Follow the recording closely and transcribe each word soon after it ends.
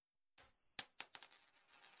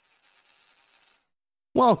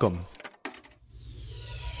Welcome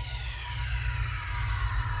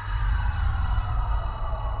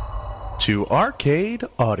to Arcade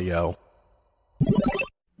Audio.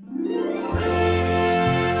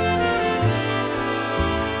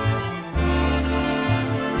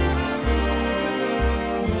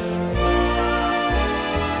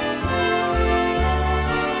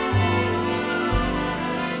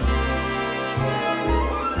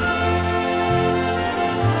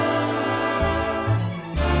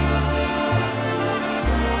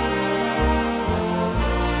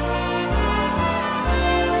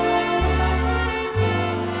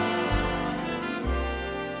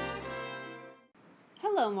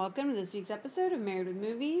 Hello and welcome to this week's episode of Married with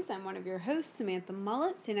Movies. I'm one of your hosts, Samantha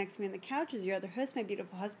Mullet. Sitting next to me on the couch is your other host, my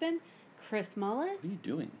beautiful husband, Chris Mullet. What are you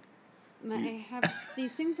doing? I have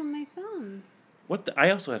these things on my thumb. What?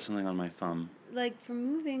 I also have something on my thumb. Like for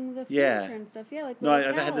moving the Yeah. furniture and stuff. Yeah, like No, little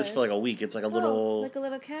I've had this for like a week. It's like a little... like a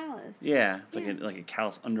little callus. Yeah, it's Yeah. like a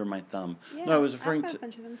callus under my thumb. Yeah, No, I was referring I've got to... a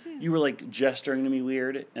bunch of them too. You were like gesturing to me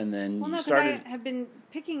weird, and then Well, no, you because started... I have been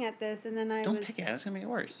picking at this and then I Don't was... pick at it. It's going to make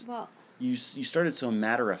it worse. Well... You started so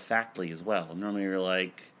matter-of-factly as well. Normally you're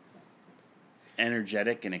like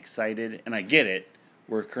energetic and excited, and I get it.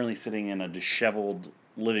 We're currently sitting in a disheveled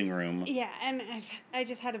living room. Yeah, and I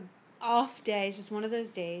just had a off day. It's just one of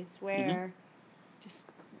those days where just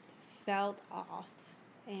felt off.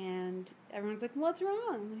 And everyone's like, what's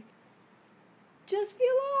wrong? I'm like, just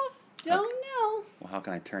feel off. Don't know. Well, how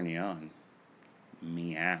can I turn you on?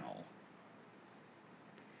 Meow.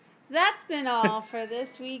 That's been all for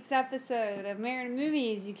this week's episode of Married with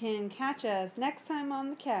Movies. You can catch us next time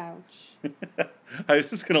on the couch. I was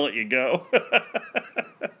just going to let you go.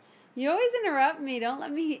 You always interrupt me. Don't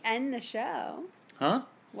let me end the show. Huh?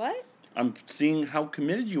 What? I'm seeing how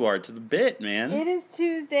committed you are to the bit, man. It is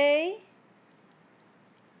Tuesday,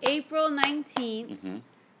 April 19th,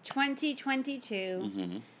 2022.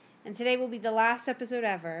 Mm-hmm. And today will be the last episode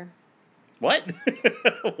ever. What?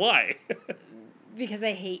 Why? Because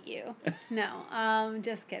I hate you. No,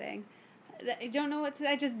 just kidding. I don't know what to...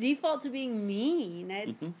 I just default to being mean.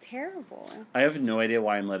 It's terrible. I have no idea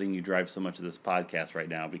why I'm letting you drive so much of this podcast right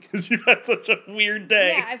now, because you've had such a weird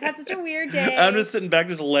day. Yeah, I've had such a weird day. I'm just sitting back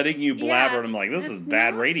just letting you blabber, Yeah, and I'm like, this is it's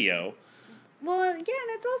bad not- radio. Well, again,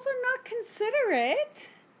 it's also not considerate.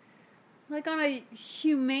 Like, on a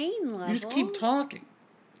humane level. You just keep talking.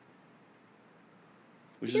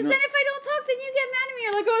 Which Because is then if I don't talk, then you get mad at me.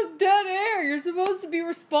 You're like, oh, it's dead air. You're supposed to be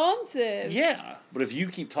responsive. Yeah, but if you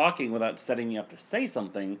keep talking without setting me up to say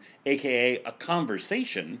something, a.k.a. a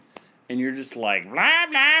conversation, and you're just like, blah,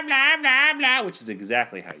 blah, blah, blah, blah, which is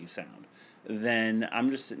exactly how you sound, then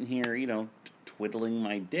I'm just sitting here, twiddling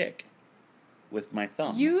my dick with my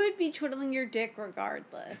thumb. You would be twiddling your dick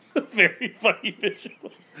regardless. Very funny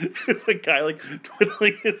visual. It's a guy like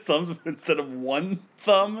twiddling his thumbs, but instead of one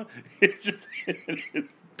thumb, it's just in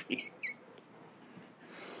his penis.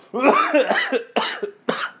 It's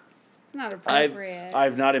not appropriate.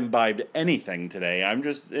 I've not imbibed anything today. I'm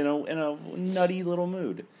just in a nutty little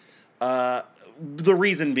mood. The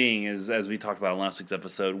reason being is, as we talked about in last week's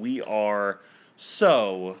episode, we are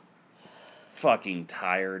so fucking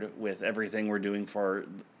tired with everything we're doing for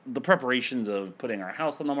the preparations of putting our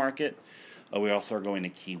house on the market. We also are going to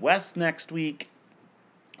Key West next week,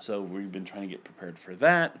 so we've been trying to get prepared for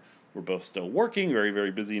that. We're both still working, very,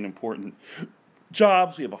 very busy and important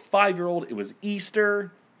jobs. We have a 5-year-old. It was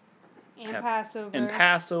Easter. And Passover. And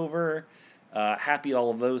Passover. Happy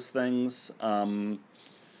all of those things. What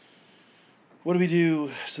do we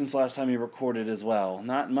do since last time we recorded as well?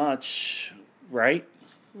 Not much, right?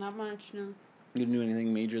 Not much, no. You didn't do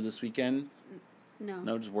anything major this weekend? No.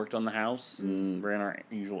 No, just worked on the house and ran our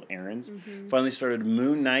usual errands. Finally started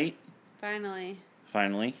Moon Knight. Finally.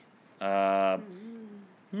 Meh.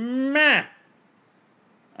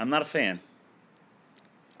 I'm not a fan.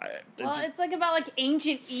 It's like about like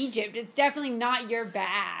ancient Egypt. It's definitely not your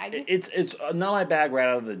bag. It's not my bag right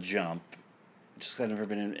out of the jump. Just 'cause I've never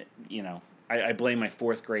been in, I blame my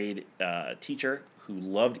 4th grade teacher who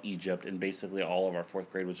loved Egypt, and basically all of our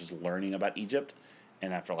 4th grade was just learning about Egypt.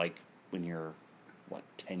 And after when you're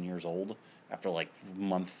 10 years old, after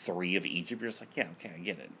month 3 of Egypt, you're just like, yeah, okay, I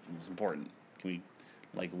get it. It was important. Can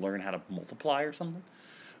we learn how to multiply or something?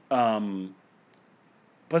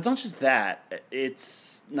 But it's not just that.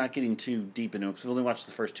 It's not getting too deep into it, because we've only watched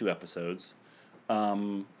the first 2 episodes. I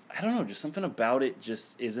don't know, just something about it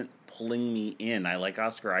just isn't pulling me in. I like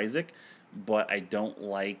Oscar Isaac, but I don't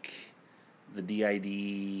like the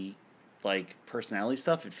DID personality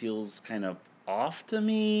stuff. It feels kind of off to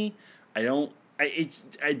me.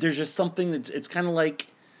 There's just something that it's kind of like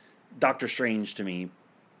Doctor Strange to me,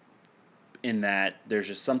 in that there's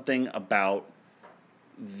just something about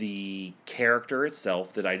the character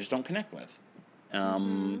itself that I just don't connect with.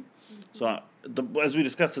 So as we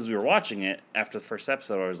discussed as we were watching it, after the first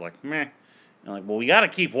episode, I was like, meh. And like, well, we got to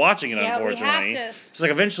keep watching it, Yeah, we unfortunately. have to. Just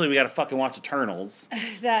like, eventually we got to fucking watch Eternals.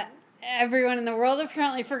 That everyone in the world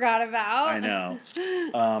apparently forgot about. I know.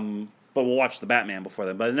 But we'll watch the Batman before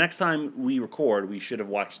then. But the next time we record, we should have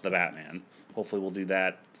watched the Batman. Hopefully we'll do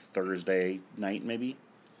that Thursday night, maybe.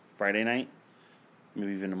 Friday night.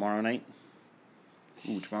 Maybe even tomorrow night.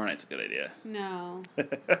 Ooh, tomorrow night's a good idea. No.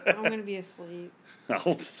 I'm going to be asleep.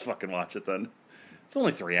 I'll just fucking watch it then. It's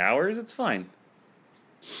only 3 hours. It's fine.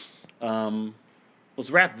 Let's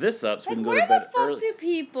wrap this up so we can go to Where bed the fuck early. do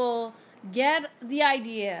people get the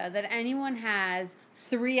idea that anyone has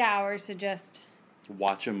 3 hours to just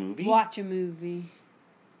Watch a movie? watch a movie?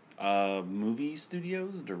 Movie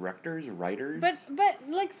studios, directors, writers. But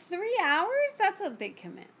like 3 hours? That's a big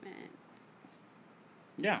commitment.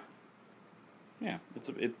 Yeah. Yeah.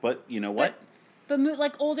 But you know what? But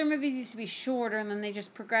like older movies used to be shorter, and then they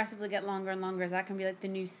just progressively get longer and longer. Is that gonna be like the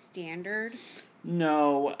new standard?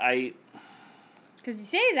 No, Because you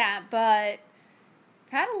say that, but I've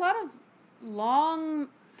had a lot of long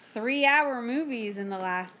 3-hour movies in the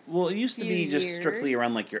last. Well, it used to be few just strictly years.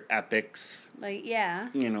 around like your epics, Like, yeah.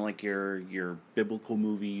 you know, like your biblical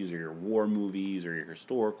movies or your war movies or your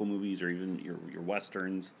historical movies or even your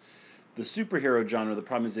westerns. The superhero genre, the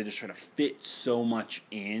problem is they just try to fit so much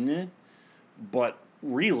in, but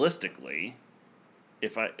realistically,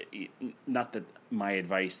 not that my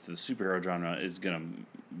advice to the superhero genre is gonna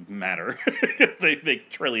matter, they make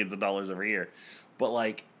trillions of dollars every year, but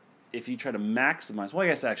like, if you try to maximize, well, I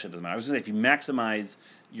guess it actually doesn't matter. I was gonna say, if you maximize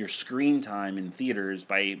your screen time in theaters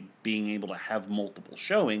by being able to have multiple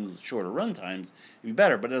showings, shorter run times, it'd be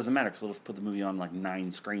better, but it doesn't matter because they'll just put the movie on like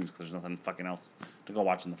 9 screens because there's nothing fucking else to go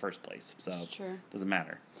watch in the first place. So, Sure. it doesn't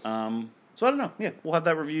matter. So I don't know. Yeah, we'll have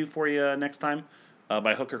that review for you next time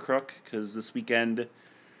by hook or crook because this weekend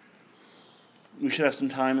we should have some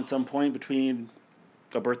time at some point between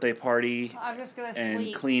a birthday party I'm just gonna and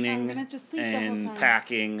sleep. cleaning I'm gonna just sleep the whole and time.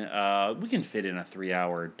 packing. We can fit in a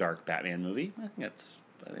 3-hour dark Batman movie. I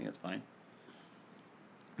think that's fine.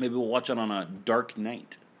 Maybe we'll watch it on a dark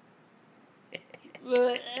night. You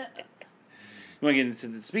want to get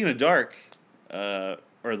into speaking of dark, or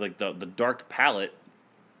like the dark palette.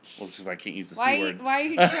 Well, it's because I can't use the C word. Why are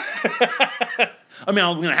you? I mean,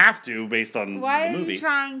 I'm gonna have to based on Why the are movie. you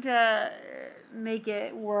trying to make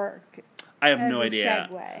it work? I have as no a idea.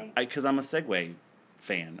 segue? Because I'm a Segway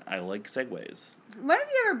fan. I like Segways. When have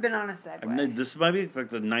you ever been on a Segway? This might be like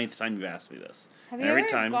the 9th time you've asked me this. Have And you every ever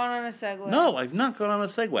time, gone on a Segway? No, I've not gone on a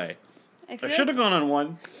Segway. I should have gone on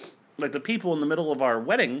one. Like the people in the middle of our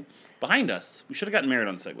wedding behind us. We should have gotten married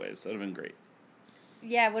on Segways. That would have been great.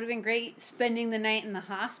 Yeah, it would have been great spending the night in the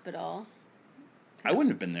hospital. I wouldn't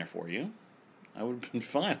have been there for you. I would have been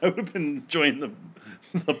fine. I would have been enjoying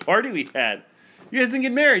the party we had. You guys didn't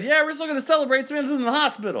get married. Yeah, we're still going to celebrate. Samantha's in the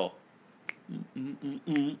hospital.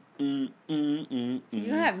 You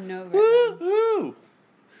have no rhythm. Woo-hoo!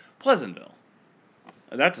 Pleasantville.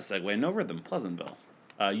 That's a segue. No rhythm. Pleasantville.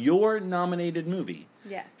 Your nominated movie.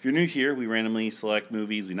 Yes. If you're new here, we randomly select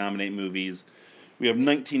movies. We nominate movies. We have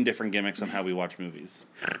 19 different gimmicks on how we watch movies.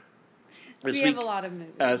 We have a lot of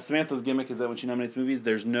movies. Samantha's gimmick is that when she nominates movies,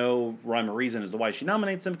 there's no rhyme or reason as to why she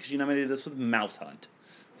nominates them because she nominated this with Mouse Hunt.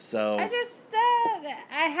 So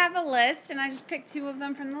I have a list, and I just picked 2 of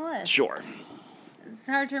them from the list. sure. It's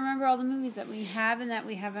hard to remember all the movies that we have and that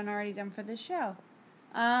we haven't already done for this show.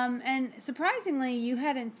 And surprisingly, you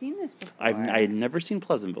hadn't seen this before. I had never seen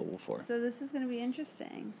Pleasantville before. So this is going to be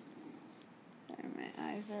interesting. Sorry, my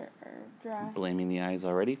eyes are dry. Blaming the eyes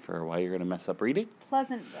already for why you're going to mess up reading?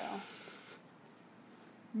 Pleasantville.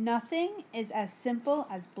 Nothing is as simple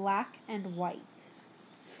as black and white.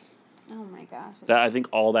 Oh my gosh. That I think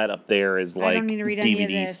all that up there is like I don't need to read DVD any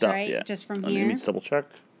of this, stuff. right? Yeah. Just from Let here? me just double check.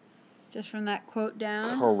 Just from that quote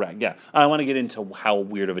down? Correct. Yeah, I want to get into how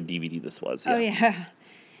weird of a DVD this was. Yeah. Oh, yeah.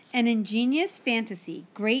 An ingenious fantasy,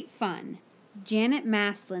 great fun. Janet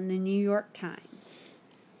Maslin, The New York Times.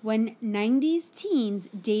 When 90s teens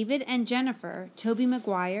David and Jennifer, Tobey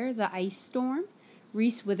Maguire, The Ice Storm,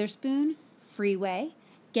 Reese Witherspoon, Freeway,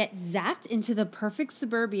 get zapped into the perfect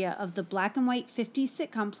suburbia of the black and white 50s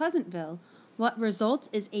sitcom Pleasantville, what results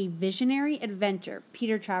is a visionary adventure,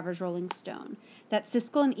 Peter Travers, Rolling Stone, that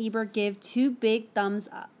Siskel and Ebert give 2 big thumbs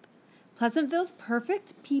up. Pleasantville's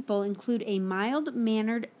perfect people include a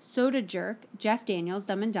mild-mannered soda jerk, Jeff Daniels,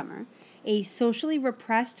 Dumb and Dumber, a socially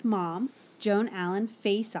repressed mom, Joan Allen,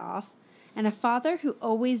 Face Off, and a father who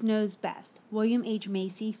always knows best, William H.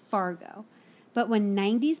 Macy, Fargo. But when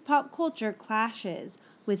 90s pop culture clashes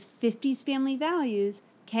with 50s family values,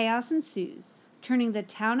 chaos ensues, turning the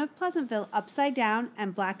town of Pleasantville upside down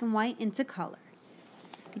and black and white into color.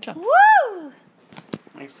 Good job. Woo!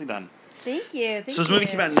 Nicely done. Thank you. So this movie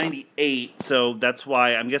came out in 98, so that's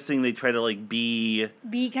why I'm guessing they try to like be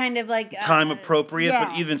kind of like time appropriate, yeah.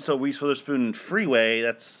 but even so, Reese Witherspoon and Freeway,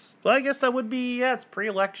 that's, well, I guess that would be, yeah, it's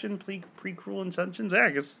pre-election, pre-Cruel Intentions.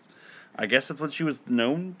 Yeah, I guess that's what she was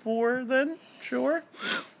known for then, sure.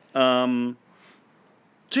 So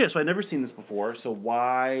yeah, so I'd never seen this before, so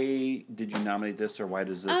why did you nominate this, or why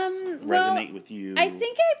does this resonate with you? I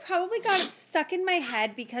think I probably got it stuck in my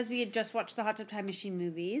head because we had just watched the Hot Tub Time Machine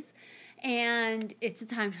movies, and it's a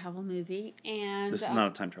time travel movie, and... This is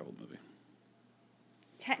not a time travel movie.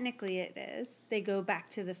 Technically it is. They go back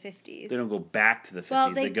to the 50s. They don't go back to the 50s.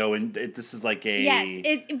 Well, they go in... This is like a...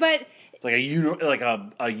 Yes, but... It's like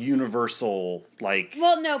a universal, like,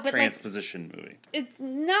 well, no, but transposition movie. It's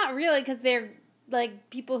not really, because they're...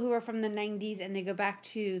 like people who are from the 90s and they go back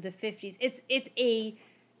to the 50s. It's a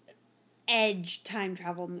edge time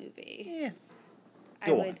travel movie. Yeah.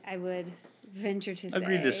 I would venture to say.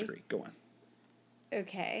 Agree to disagree. Go on.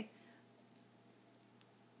 Okay.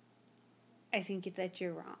 I think that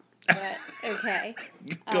you're wrong. But okay.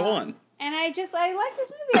 Go on. And I like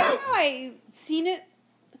this movie. I don't know. I seen it.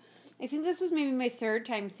 I think this was maybe my third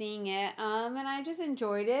time seeing it. And I just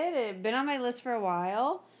enjoyed it. It had been on my list for a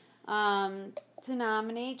while. To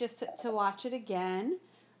nominate, just to watch it again.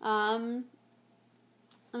 And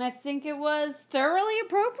I think it was thoroughly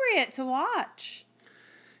appropriate to watch.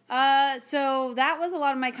 So that was a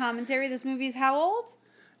lot of my commentary. This movie is how old?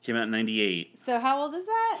 Came out in 98. So how old is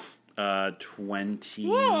that?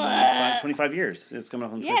 25 years. It's coming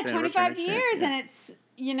up on the 25 years. Yeah. And it's,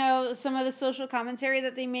 some of the social commentary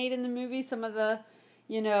that they made in the movie, some of the...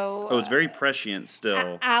 it's very prescient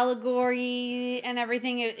still. Allegory and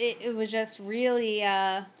everything. It was just really,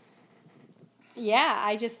 I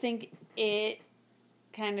just think it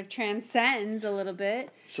kind of transcends a little bit.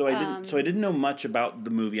 So I didn't know much about the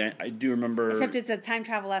movie. I do remember, except it's a time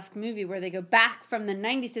travel-esque movie where they go back from the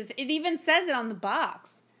 90s. It even says it on the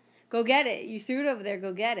box. Go get it. You threw it over there.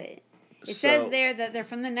 Go get it. It says there that they're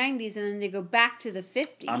from the 90s and then they go back to the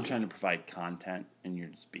 50s. I'm trying to provide content and you're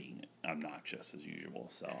just being obnoxious as usual,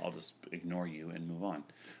 so I'll just ignore you and move on.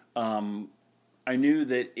 I knew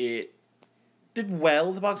that it did well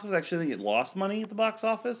at the box office. Actually, I think it lost money at the box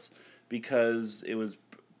office because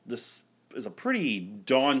this is a pretty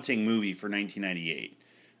daunting movie for 1998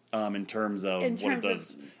 in terms of what it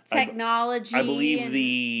does. Technology. I believe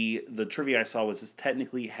the trivia I saw was this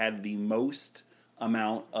technically had the most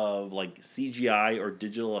amount of like CGI or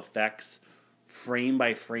digital effects frame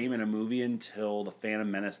by frame in a movie until The Phantom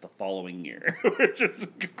Menace the following year, which is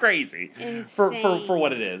crazy. Insane. For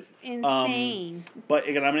what it is. Insane. But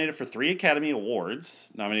it got nominated for 3 Academy Awards,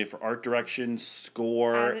 nominated for art direction,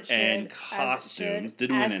 score, and costumes.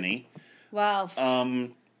 Didn't win any. Well.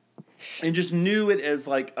 And just knew it as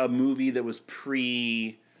like a movie that was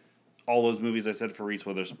pre all those movies I said for Reese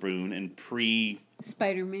Witherspoon and pre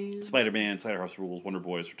Spider-Man, Cider House Rules, Wonder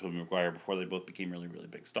Boys for Tobey Maguire before they both became really, really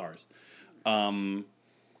big stars. And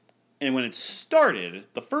when it started,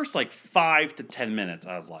 the first like 5 to 10 minutes,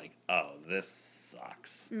 I was like, "Oh, this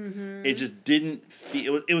sucks." Mm-hmm. It just didn't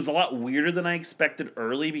feel. It was a lot weirder than I expected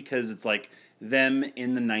early because it's like them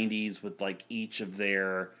in the 90s with like each of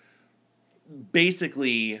their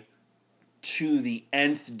basically to the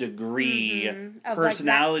nth degree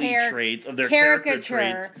personality traits of their character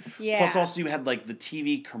traits. Yeah. Plus, also you had like the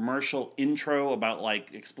TV commercial intro about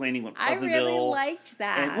like explaining what Pleasantville. I really liked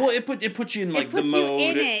that. And, well, it puts you in like the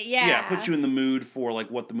mode. It puts you in the mood for like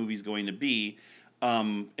what the movie's going to be,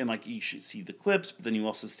 and like you should see the clips, but then you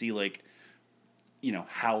also see like,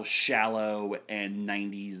 how shallow and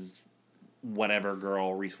 90s whatever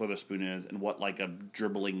girl Reese Witherspoon is, and what like a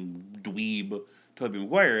dribbling dweeb Tobey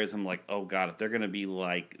Maguire is. I'm like, oh god, if they're gonna be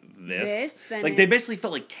like this like they basically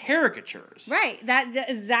felt like caricatures, right? That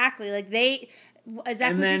exactly like they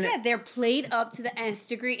exactly what you said. They're played up to the nth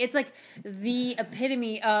degree. It's like the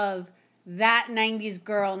epitome of that 90s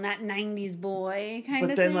girl and that 90s boy kind of thing.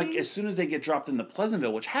 But then, like, as soon as they get dropped into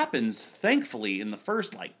Pleasantville, which happens, thankfully, in the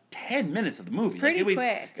first, like, 10 minutes of the movie. Pretty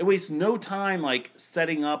quick. It wastes no time, like,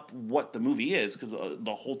 setting up what the movie is, because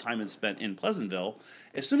the whole time is spent in Pleasantville.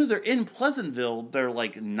 As soon as they're in Pleasantville, they're,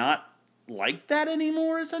 like, not like that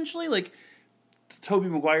anymore, essentially. Like, Tobey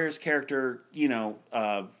Maguire's character,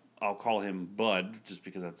 I'll call him Bud, just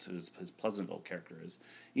because that's who his Pleasantville character is.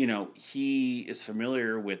 He is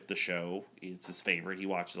familiar with the show. It's his favorite. He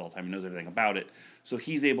watches all the time. He knows everything about it. So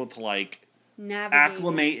he's able to, like,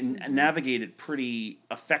 navigate and navigate it pretty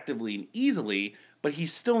effectively and easily, but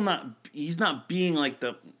he's not being like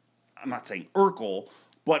I'm not saying Urkel,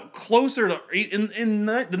 but closer to, in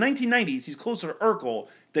the 1990s, he's closer to Urkel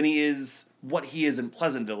than he is what he is in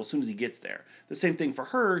Pleasantville as soon as he gets there. The same thing for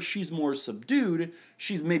her, she's more subdued,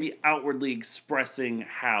 she's maybe outwardly expressing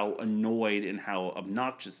how annoyed and how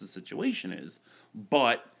obnoxious the situation is,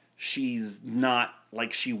 but she's not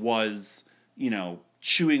like she was,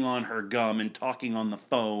 chewing on her gum and talking on the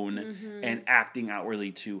phone and acting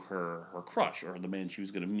outwardly to her crush or the man she was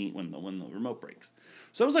going to meet when the remote breaks.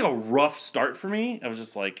 So it was like a rough start for me. I was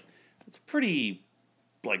just like, it's a pretty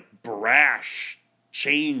like brash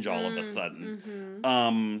change all of a sudden.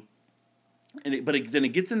 Then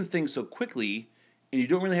it gets into things so quickly, and you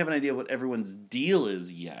don't really have an idea of what everyone's deal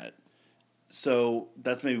is yet. So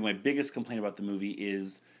that's maybe my biggest complaint about the movie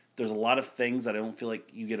is there's a lot of things that I don't feel like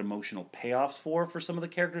you get emotional payoffs for some of the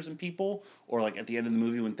characters and people, or like at the end of the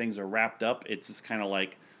movie when things are wrapped up, it's just kind of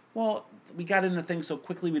like, well, we got into things so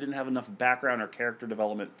quickly we didn't have enough background or character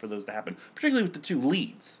development for those to happen, particularly with the two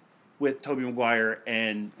leads, with Tobey Maguire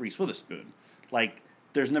and Reese Witherspoon. Like,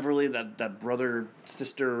 there's never really that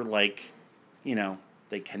brother-sister, like,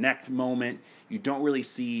 they connect moment. You don't really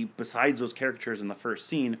see, besides those characters in the first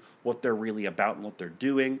scene, what they're really about and what they're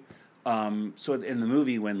doing. So in the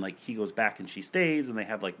movie, when like he goes back and she stays, and they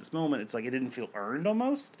have like this moment, it's like it didn't feel earned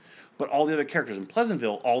almost. But all the other characters in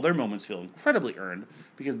Pleasantville, all their moments feel incredibly earned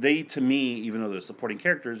because they, to me, even though they're supporting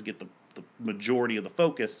characters, get the majority of the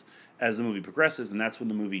focus as the movie progresses, and that's when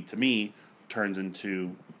the movie, to me, turns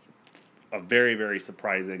into a very, very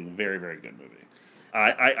surprising, very, very good movie.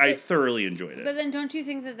 I thoroughly enjoyed it. But then don't you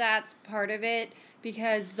think that that's part of it?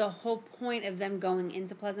 Because the whole point of them going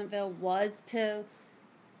into Pleasantville was to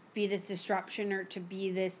be this disruption or to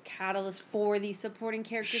be this catalyst for these supporting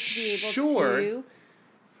characters to be able to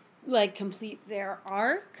like complete their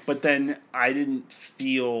arcs. But then I didn't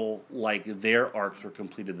feel like their arcs were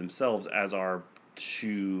completed themselves as our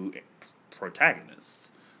two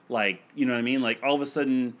protagonists. Like, you know what I mean? Like all of a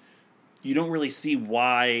sudden you don't really see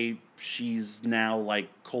why she's now like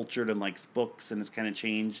cultured and likes books and it's kind of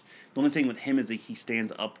changed. The only thing with him is that he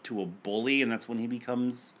stands up to a bully, and that's when he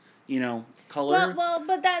becomes, color. Well,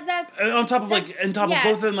 but that's on top of yes.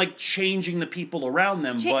 both of them, like changing the people around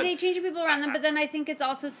them. They change the people around them, but then I think it's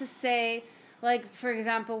also to say, like, for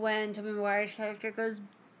example, when Tobey Maguire's character goes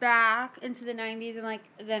back into the 90s and like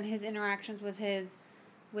then his interactions with his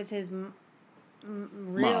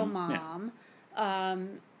real mom.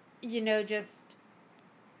 Just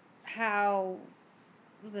how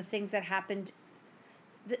the things that happened,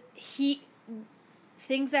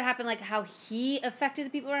 things that happened, like how he affected the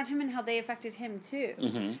people around him and how they affected him too.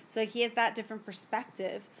 Mm-hmm. So he has that different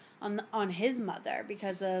perspective on his mother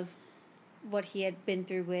because of what he had been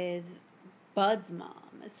through with Bud's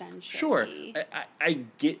mom, essentially. Sure, I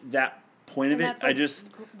get that point of it. That's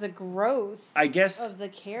like the growth, I guess, of the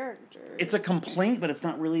characters. It's a complaint, but it's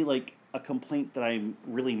not really like a complaint that I'm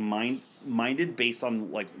really minded based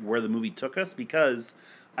on like where the movie took us, because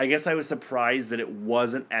I guess I was surprised that it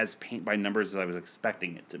wasn't as paint by numbers as I was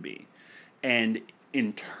expecting it to be. And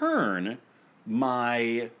in turn,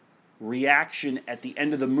 my reaction at the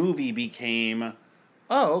end of the movie became,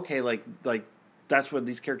 oh, okay, like that's where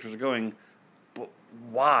these characters are going. But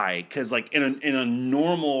why? Because like in a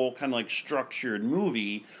normal kind of like structured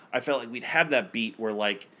movie, I felt like we'd have that beat where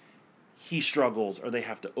like he struggles or they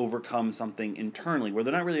have to overcome something internally, where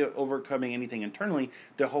they're not really overcoming anything internally.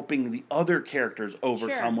 They're hoping the other characters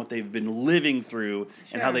overcome what they've been living through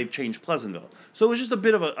and how they've changed Pleasantville. So it was just a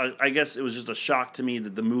bit of I guess it was just a shock to me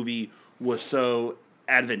that the movie was so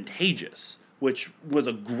advantageous, which was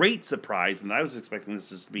a great surprise. And I was expecting this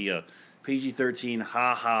just to be a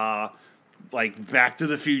PG-13, like Back to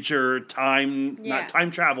the Future, not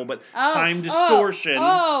time travel, but time distortion.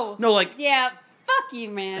 No, like... Yeah, fuck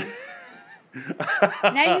you, man.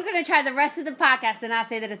 Now you're going to try the rest of the podcast and not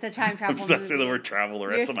say that it's a time travel movie. I'm stuck saying the word travel the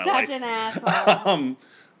rest of my life. You're such an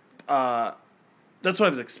asshole. That's what I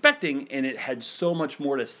was expecting, and it had so much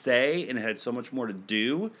more to say, and it had so much more to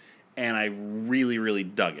do, and I really, really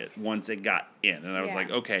dug it once it got in. And I was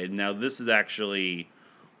like, okay, now this is actually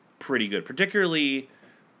pretty good. Particularly,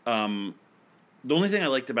 the only thing I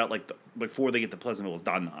liked about, like, before they get to Pleasantville was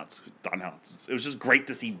Don Knotts. It was just great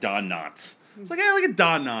to see Don Knotts. It's like, I look at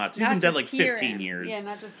Don Knotts. He's been dead like 15 years. Yeah,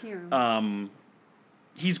 not just here.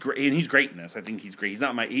 He's great, and he's great in this. I think he's great. He's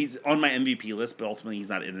on my MVP list, but ultimately he's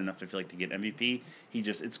not in enough to feel like to get MVP.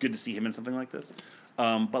 It's good to see him in something like this.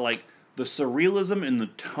 But like the surrealism and the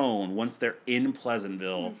tone once they're in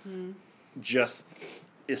Pleasantville just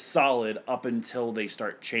is solid up until they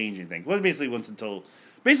start changing things. Well, basically until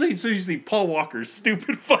Basically, so you see Paul Walker's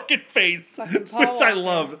stupid fucking face, Fucking which Paul I Walker.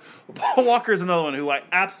 loved. Paul Walker is another one who I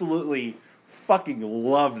absolutely fucking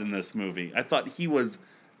loved in this movie. I thought he was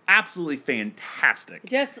absolutely fantastic.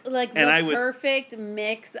 Just like And the I would- perfect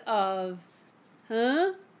mix of,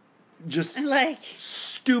 huh? Just Like,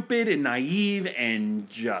 stupid and naive and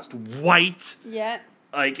just white. yeah.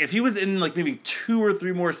 Like, if he was in, like, maybe 2 or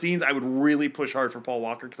 3 more scenes, I would really push hard for Paul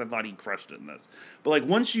Walker because I thought he crushed it in this. But, like,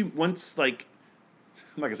 once, like,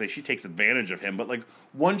 I'm not going to say she takes advantage of him, but, like,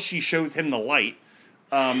 once she shows him the light,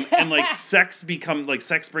 and, like, sex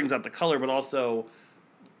brings out the color, but also,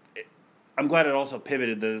 I'm glad it also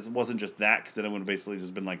pivoted that it wasn't just that, because then it would have basically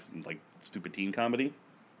just been, like, some, like, stupid teen comedy.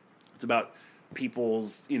 It's about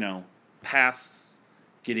people's, paths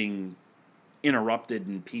getting interrupted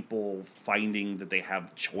and people finding that they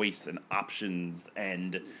have choice and options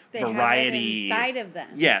and They variety. have it inside of them.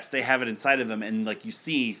 Yes, they have it inside of them, and like you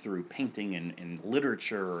see through painting and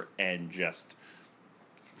literature and just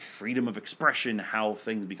freedom of expression, how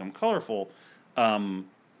things become colorful, and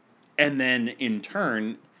then in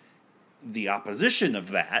turn, the opposition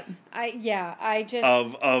of that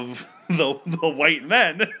of the white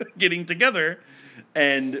men getting together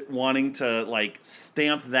and wanting to, like,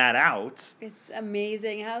 stamp that out. It's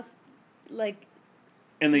amazing how, like,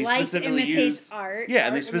 And they life specifically imitates use art. Yeah,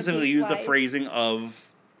 and they Art specifically imitates use the life. phrasing of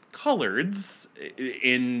coloreds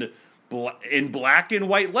in black and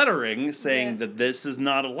white lettering, saying that this is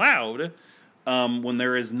not allowed, when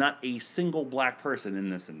there is not a single black person in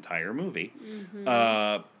this entire movie.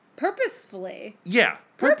 Mm-hmm. Purposefully. Yeah.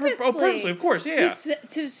 Purposefully, of course, yeah.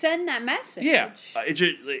 To send that message. Yeah,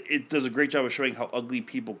 it does a great job of showing how ugly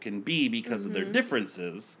people can be because of their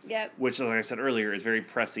differences. Yep. Which, like I said earlier, is very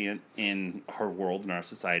prescient in our world, in our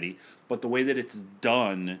society. But the way that it's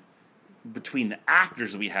done between the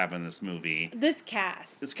actors that we have in this movie, This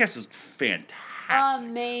cast. is fantastic.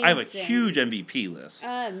 Amazing. I have a huge MVP list.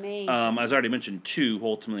 Amazing. As I already mentioned, 2 who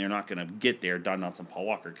ultimately are not going to get there, Don Knotts and Paul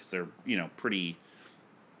Walker, because they're pretty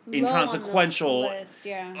inconsequential Low on the list,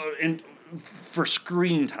 yeah. and for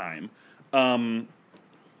screen time.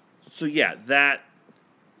 So yeah, that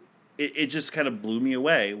it just kind of blew me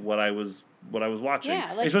away what I was watching.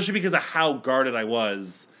 Yeah, like, especially because of how guarded I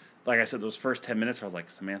was. Like I said, those first 10 minutes, I was like,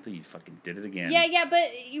 Samantha, you fucking did it again. Yeah,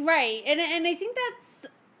 but right, and I think that's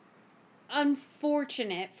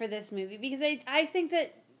unfortunate for this movie because I think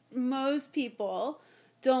that most people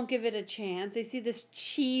don't give it a chance. They see this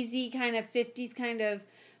cheesy kind of 50s kind of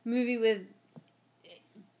movie with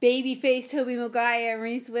baby-faced Tobey Maguire and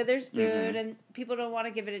Reese Witherspoon, and people don't want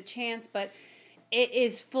to give it a chance, but it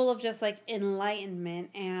is full of just like enlightenment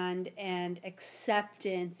and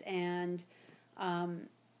acceptance and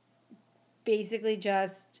basically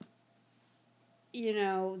just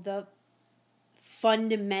the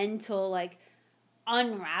fundamental like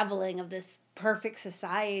unraveling of this perfect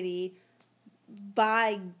society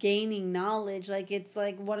by gaining knowledge. Like, it's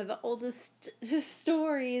like one of the oldest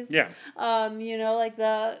stories. Yeah. Like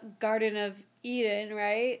the Garden of Eden,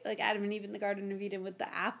 right? Like Adam and Eve in the Garden of Eden with the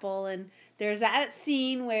apple. And there's that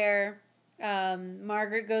scene where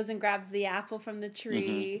Margaret goes and grabs the apple from the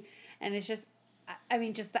tree. And it's just,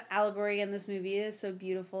 just the allegory in this movie is so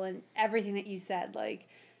beautiful. And everything that you said, like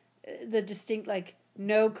the distinct, like,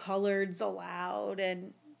 no coloreds allowed,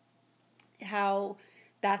 and how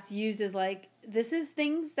that's used as like, this is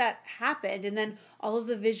things that happened, and then all of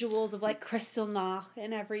the visuals of like Kristallnacht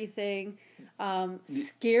and everything,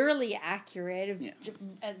 scarily accurate of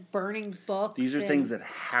burning books. These are things that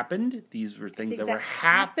happened. These were things that were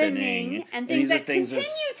happening, and things that continue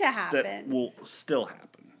to happen. That will still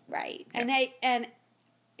happen. Right, Yeah. and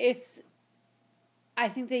it's, I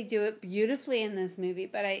think they do it beautifully in this movie,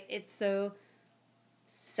 but it's so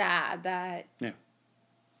sad that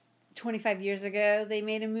 25 years ago they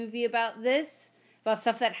made a movie about this, about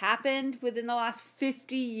stuff that happened within the last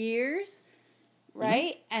 50 years,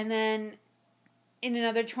 right? And then in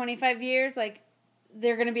another 25 years, like,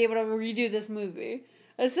 they're going to be able to redo this movie,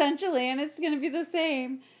 essentially, and it's going to be the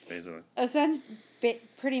same. Basically.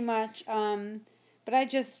 Pretty much. But I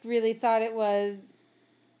just really thought it was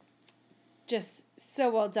just so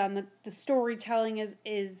well done. The storytelling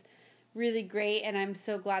is really great, and I'm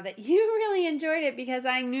so glad that you really enjoyed it, because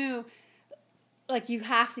I knew, like, you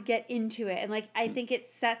have to get into it, and like I think it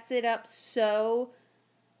sets it up so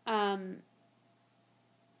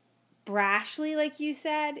brashly, like you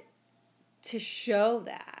said, to show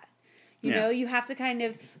that. You know, you have to kind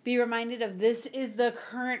of be reminded of this is the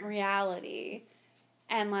current reality,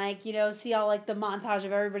 and like, see all like the montage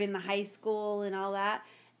of everybody in the high school and all that,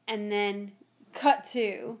 and then cut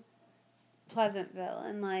to Pleasantville,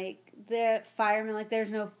 and like the firemen, like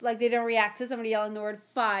there's no, like they don't react to somebody yelling the word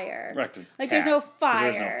fire. Right, Like there's no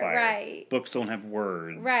fire. There's no fire. Right. Books don't have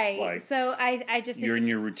words. Right. Like, so I just you're think, in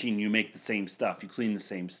your routine. You make the same stuff. You clean the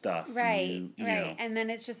same stuff. right. You Right. know. And then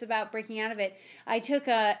it's just about breaking out of it. I took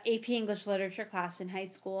a AP English literature class in high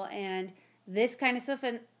school, and this kind of stuff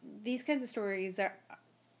and these kinds of stories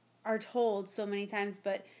are told so many times,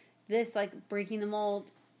 but this, like, breaking the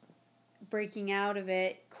mold, breaking out of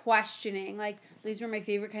it, questioning, like, these were my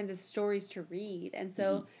favorite kinds of stories to read. And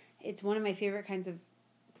so it's one of my favorite kinds of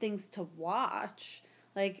things to watch.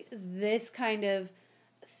 Like, this kind of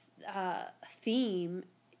theme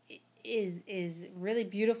is really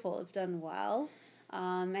beautiful if done well.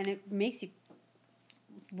 And it makes you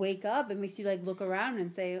wake up. It makes you, like, look around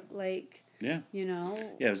and say, like, you know.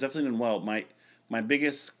 Yeah, it was definitely done well. My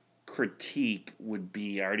biggest critique would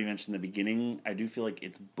be, I already mentioned in the beginning, I do feel like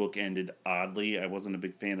it's bookended oddly. I wasn't a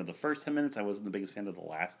big fan of the first 10 minutes. I wasn't the biggest fan of the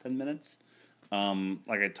last 10 minutes.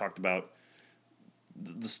 Like I talked about,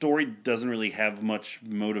 the story doesn't really have much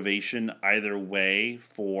motivation either way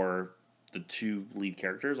for the two lead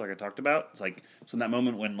characters, like I talked about. It's like, so in that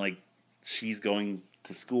moment when, like, she's going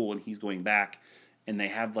to school and he's going back, and they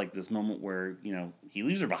have, like, this moment where, you know, he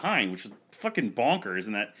leaves her behind, which is fucking bonkers,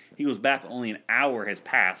 and that he goes back, only an hour has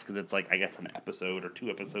passed, because it's, like, I guess an episode or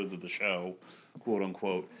 2 episodes of the show, quote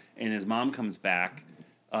unquote, and his mom comes back.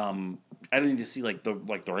 I don't need to see, like the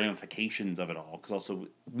ramifications of it all, because also,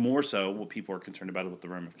 more so, what people are concerned about is what the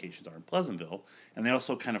ramifications are in Pleasantville, and they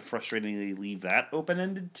also kind of frustratingly leave that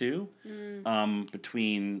open-ended, too,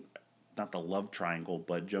 between, not the love triangle,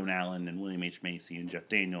 but Joan Allen and William H. Macy and Jeff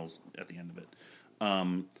Daniels at the end of it.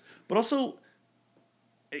 But also,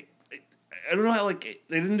 I don't know how, like,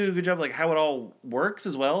 they didn't do a good job, like, how it all works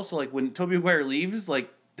as well. So, like, when Tobey Maguire leaves,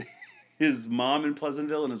 like, his mom in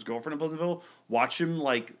Pleasantville and his girlfriend in Pleasantville watch him,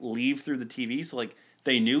 like, leave through the TV. So, like,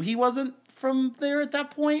 they knew he wasn't from there at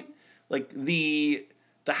that point. Like, the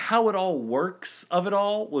how it all works of it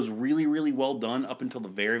all was really, really well done up until the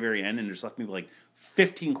very, very end. And just left me with, like,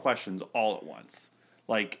 15 questions all at once.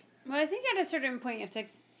 Like... Well, I think at a certain point you have to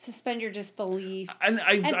suspend your disbelief and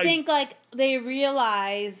I think, like, they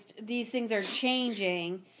realized these things are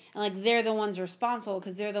changing, and, like, they're the ones responsible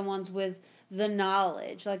because they're the ones with the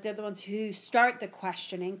knowledge. Like, they're the ones who start the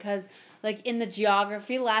questioning because, like, in the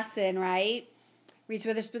geography lesson, right, Reese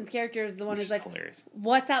Witherspoon's character is the one who's like, hilarious.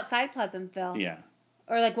 What's outside Pleasantville? Yeah.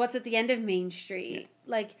 Or, like, what's at the end of Main Street?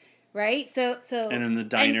 Yeah. Like... Right? So and in the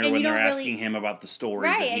diner and when they're asking him about the stories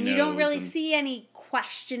that he and knows, you don't really see any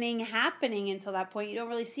questioning happening until that point. You don't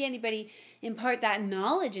really see anybody impart that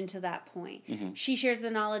knowledge until that point. Mm-hmm. She shares the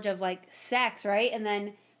knowledge of, like, sex, right? And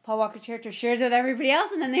then Paul Walker's character shares it with everybody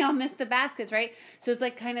else, and then they all miss the baskets, right? So it's,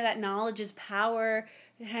 like, kind of that knowledge is power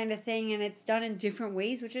kind of thing, and it's done in different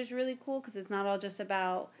ways, which is really cool because it's not all just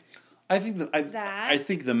about I think that. I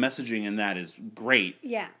think the messaging in that is great.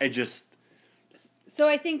 Yeah. So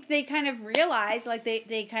I think they kind of realized, like,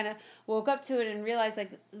 they kind of woke up to it and realized,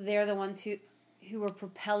 like, they're the ones who were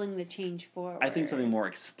propelling the change forward. I think something more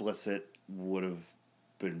explicit would have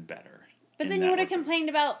been better. But then you would have complained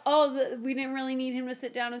about, we didn't really need him to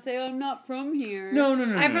sit down and say, I'm not from here. No.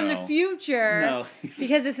 I'm from the future. No.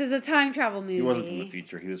 Because this is a time travel movie. He wasn't from the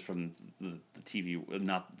future. He was from the TV,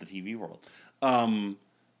 not the TV world,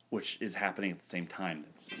 which is happening at the same time.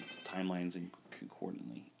 It's timelines and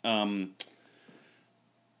concordantly.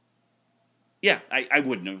 Yeah, I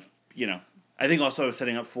wouldn't have, you know. I think also I was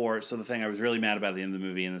setting up for, so the thing I was really mad about at the end of the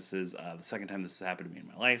movie, and this is the second time this has happened to me in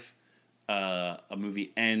my life, a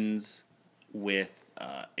movie ends with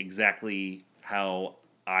exactly how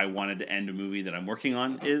I wanted to end a movie that I'm working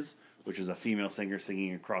on which is a female singer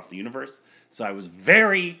singing across the universe. So I was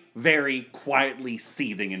very, very quietly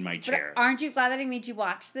seething in my chair. But aren't you glad that I made you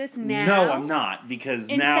watch this now? No, I'm not, because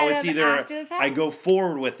now it's either I go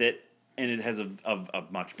forward with it, and it has a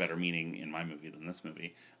much better meaning in my movie than this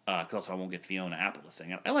movie. Because also I won't get Fiona Apple to sing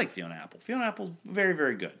it. I like Fiona Apple. Fiona Apple's very,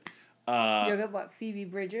 very good. You're good, what, Phoebe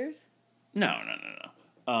Bridgers? No.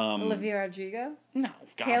 Olivia Rodrigo? No.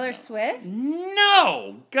 God, Taylor Swift?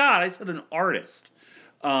 No! God, I said an artist.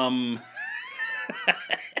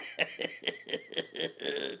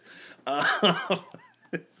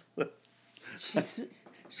 She's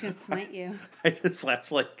going to smite you. I just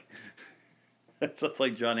laugh like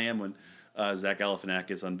John Hamm when Zach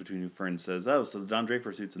Galifianakis on Between Two Ferns says, "Oh, so the Don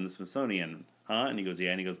Draper suit's in the Smithsonian, huh?" And he goes,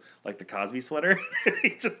 "Yeah." And he goes, "Like the Cosby sweater?" He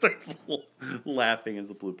just starts laughing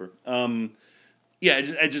as a blooper. Yeah,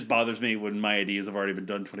 it just bothers me when my ideas have already been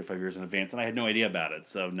done 25 years in advance, and I had no idea about it.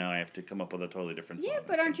 So now I have to come up with a totally different song. Yeah,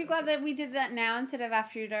 but aren't you glad that we did that now instead of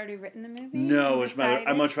after you'd already written the movie? No,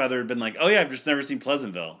 I'd much rather have been like, oh yeah, I've just never seen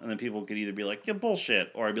Pleasantville. And then people could either be like, yeah,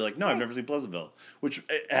 bullshit, or I'd be like, no, I've never seen Pleasantville. Which,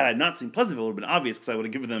 had I not seen Pleasantville, it would have been obvious because I would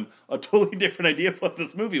have given them a totally different idea of what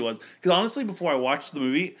this movie was. Because honestly, before I watched the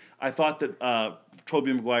movie, I thought that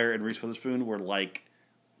Tobey Maguire and Reese Witherspoon were like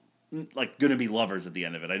going to be lovers at the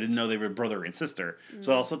end of it. I didn't know they were brother and sister.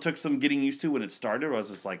 So it also took some getting used to when it started. I was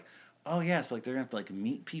just like, oh yeah, so like they're gonna have to like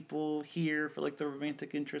meet people here for like the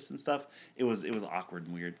romantic interests and stuff. It was awkward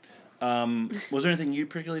and weird. Was there anything you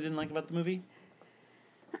particularly didn't like about the movie?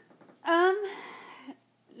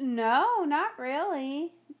 No, not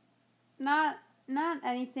really. Not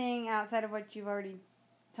anything outside of what you've already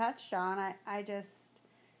touched on. I just.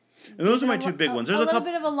 And those are my two big ones. There's a little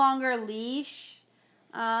couple bit of a longer leash.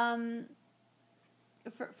 For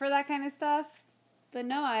that kind of stuff. But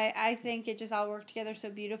no, I think it just all worked together so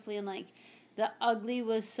beautifully, and like the ugly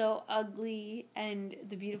was so ugly and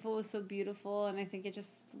the beautiful was so beautiful, and I think it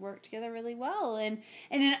just worked together really well and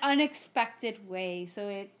in an unexpected way. So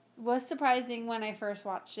it was surprising when I first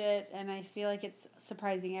watched it, and I feel like it's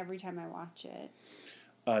surprising every time I watch it.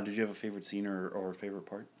 Did you have a favorite scene or a favorite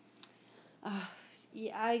part?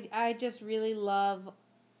 Yeah, I just really love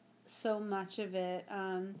so much of it.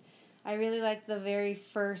 I really like the very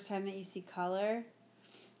first time that you see color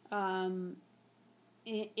in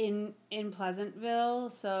Pleasantville.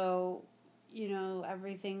 So, you know,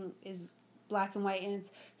 everything is black and white, and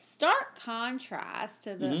it's stark contrast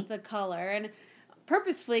to the color. And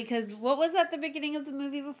purposefully, because what was at the beginning of the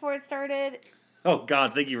movie before it started? Oh,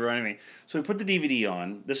 God, thank you for reminding me. So we put the DVD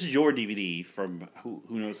on. This is your DVD from who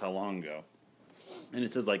knows how long ago. And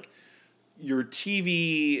it says, like, your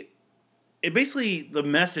TV... It basically, the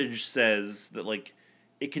message says that, like,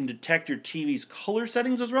 it can detect your TV's color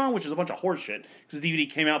settings was wrong, which is a bunch of horseshit, because the DVD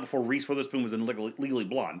came out before Reese Witherspoon was in Legally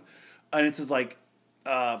Blonde. And it says, like,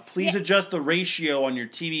 please adjust the ratio on your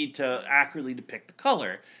TV to accurately depict the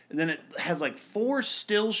color. And then it has, like, 4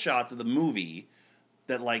 still shots of the movie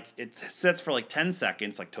that, like, it sets for, like, 10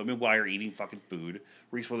 seconds, like, Tobey Maguire eating fucking food,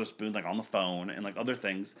 Reese Witherspoon, like, on the phone, and, like, other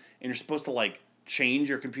things. And you're supposed to, like, change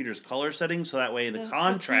your computer's color settings so that way the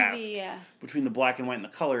contrast TV, between the black and white and the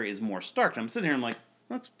color is more stark. And I'm sitting here, I'm like,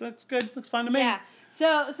 that's good, looks fine to me. Yeah.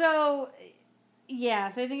 So I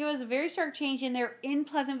think it was a very stark change, and they're in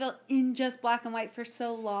Pleasantville in just black and white for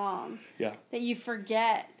so long. Yeah. That you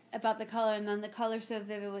forget about the color, and then the color's so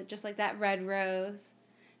vivid with just like that red rose,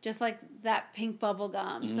 just like that pink bubble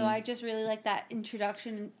gum. So I just really like that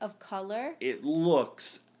introduction of color. It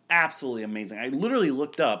looks absolutely amazing. I literally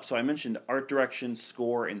looked up, so I mentioned art direction,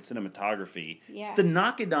 score, and cinematography. Yeah. It's the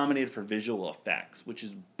not get nominated for visual effects, which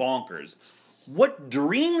is bonkers. What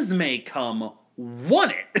Dreams May Come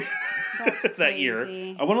won it that year.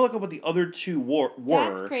 I want to look up what the other two were.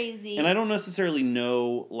 That's crazy. And I don't necessarily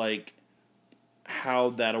know, like, how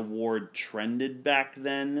that award trended back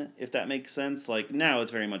then, if that makes sense. Like, now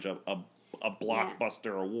it's very much a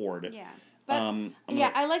blockbuster award. Yeah. But,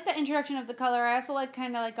 I like the introduction of the color. I also like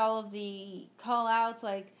kind of like all of the call outs.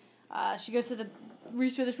 Like,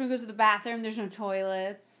 Reese Witherspoon goes to the bathroom. There's no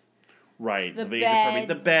toilets. Right. The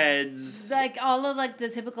beds. Like all of like the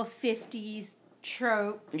typical 50s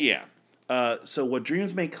trope. Yeah. So What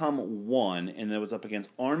Dreams May Come won, and it was up against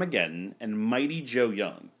Armageddon and Mighty Joe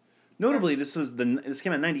Young. Notably, this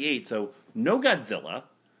came out in 98, so no Godzilla.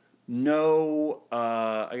 No,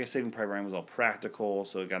 I guess Saving Private Ryan was all practical,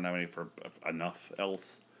 so it got nominated for enough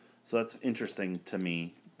else. So that's interesting to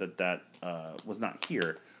me that was not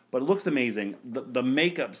here. But it looks amazing. The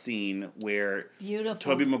makeup scene where beautiful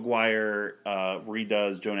Tobey Maguire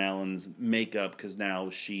redoes Joan Allen's makeup because now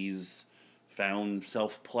she's found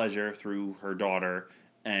self-pleasure through her daughter.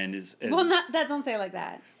 And is well, not that. Don't say it like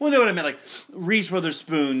that. Well, no, what I meant, like Reese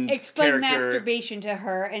Witherspoon's explain character, masturbation to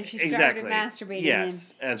her, and she started masturbating.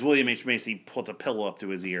 Yes, as William H Macy puts a pillow up to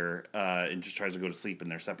his ear and just tries to go to sleep in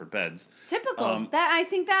their separate beds. Typical. I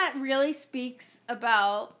think that really speaks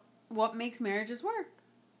about what makes marriages work.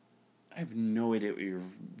 I have no idea what you're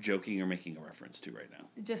joking or making a reference to right now.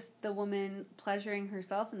 Just the woman pleasuring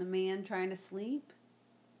herself and the man trying to sleep.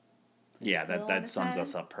 Yeah, that sums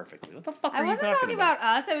us up perfectly. What the fuck are you talking about? I wasn't talking about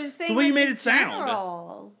us. I was just saying the way you made in it sound.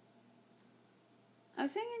 General. I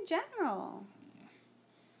was saying in general.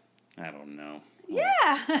 I don't know. Yeah.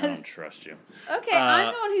 I don't trust you. Okay,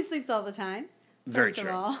 I'm the one who sleeps all the time. Very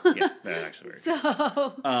true. Yeah, that's actually very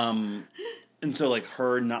true. And so, like,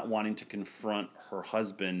 her not wanting to confront her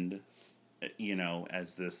husband, you know,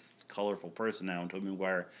 as this colorful person now, and Tobey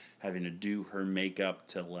Maguire having to do her makeup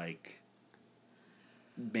to, like,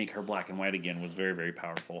 make her black and white again was very, very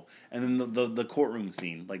powerful. And then the courtroom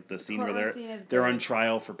scene, like the scene where they're on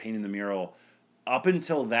trial for painting the mural. Up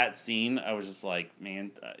until that scene, I was just like, man,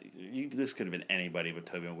 this could have been anybody but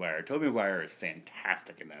Tobey Maguire. Tobey Maguire is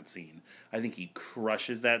fantastic in that scene. I think he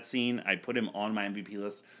crushes that scene. I put him on my MVP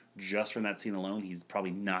list just from that scene alone. He's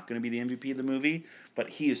probably not going to be the MVP of the movie, but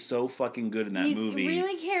he is so fucking good in that movie. He's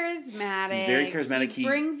really charismatic. He's very charismatic. He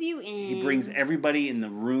brings you in. He brings everybody in the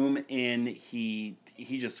room in. He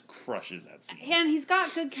just crushes that scene. And he's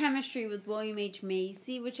got good chemistry with William H.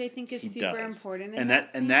 Macy, which I think is super important.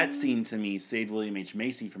 And that scene to me saved William H.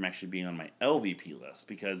 Macy from actually being on my LVP list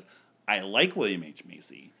because I like William H.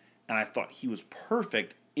 Macy, and I thought he was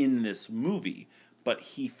perfect in this movie. But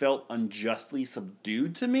he felt unjustly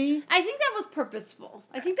subdued to me. I think that was purposeful.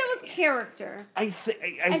 I think that was character. I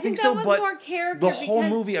think that so, was but more character. The whole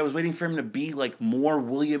movie, I was waiting for him to be like more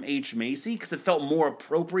William H. Macy because it felt more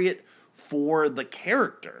appropriate for the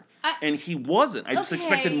character, and he wasn't. I just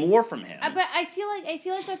expected more from him. But I feel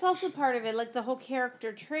like that's also part of it, like the whole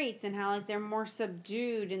character traits and how like they're more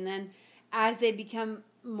subdued, and then as they become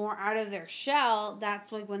more out of their shell,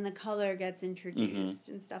 that's like when the color gets introduced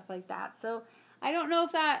and stuff like that. So. I don't know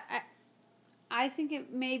if that... I think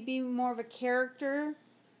it may be more of a character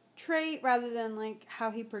trait rather than, like, how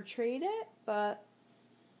he portrayed it, but...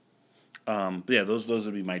 yeah, those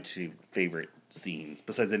would be my two favorite scenes,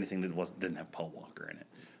 besides anything that didn't have Paul Walker in it.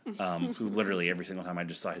 Who literally, every single time I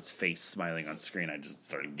just saw his face smiling on screen, I just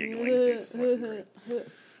started giggling. He was fucking great.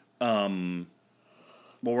 Well,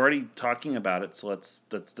 we're already talking about it, so let's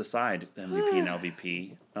decide MVP and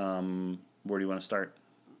LVP. Where do you want to start?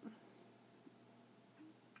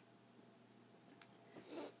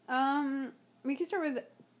 We can start with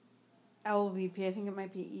LVP. I think it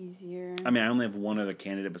might be easier. I mean, I only have one other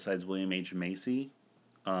candidate besides William H. Macy.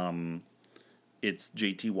 It's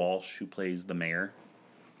J.T. Walsh, who plays the mayor,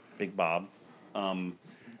 Big Bob.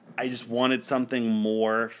 I just wanted something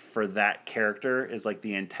more for that character as like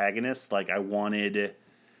the antagonist. Like I wanted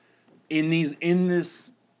in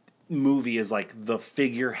this movie as like the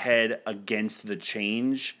figurehead against the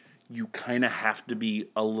change. You kind of have to be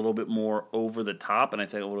a little bit more over the top, and I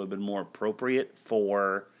think it would have been more appropriate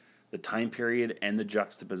for the time period and the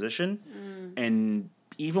juxtaposition. And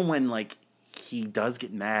even when like he does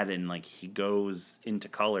get mad and like he goes into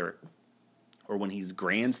color, or when he's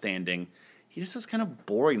grandstanding, he just was kind of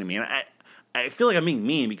boring to me. And I feel like I'm being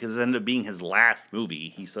mean because it ended up being his last movie.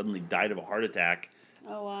 He suddenly died of a heart attack.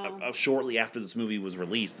 Oh wow! Shortly after this movie was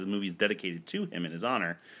released, the movie's dedicated to him in his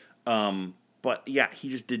honor. But yeah, he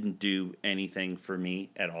just didn't do anything for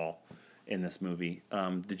me at all in this movie.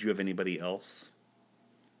 Did you have anybody else?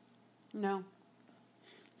 No.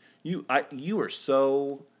 You are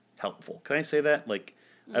so helpful. Can I say that? Like,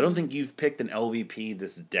 I don't think you've picked an LVP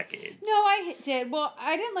this decade. No, I did. Well,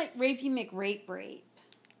 I didn't like Rapey McRape.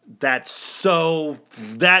 That's so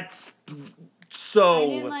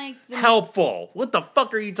helpful. What the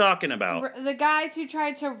fuck are you talking about? The guys who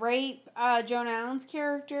tried to rape Joan Allen's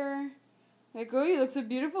character. Like, oh, you look so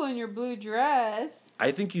beautiful in your blue dress.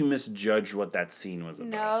 I think you misjudged what that scene was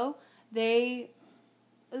about. No,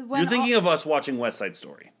 you're thinking of us watching West Side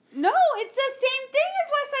Story. No, it's the same thing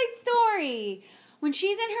as West Side Story. When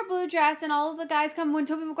she's in her blue dress and all of the guys come, when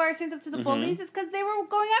Tobey Maguire stands up to the bullies, it's because they were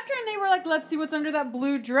going after her and they were like, let's see what's under that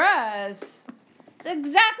blue dress. It's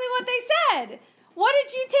exactly what they said. What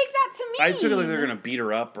did you take that to mean? I took it like they were going to beat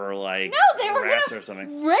her up or like they were harass her or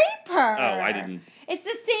something. Rape her. Oh, I didn't. It's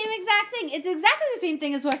the same exact thing. It's exactly the same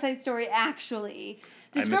thing as West Side Story, actually.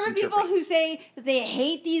 Discover people who say that they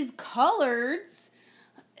hate these colors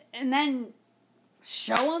and then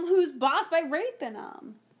show them who's boss by raping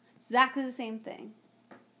them. Exactly the same thing.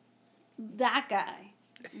 That guy.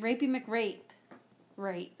 Rapey McRape.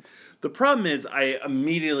 Right. The problem is I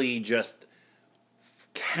immediately just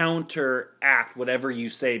counteract whatever you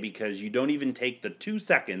say because you don't even take the 2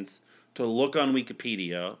 seconds to look on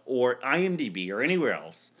Wikipedia or IMDb or anywhere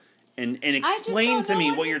else and explain to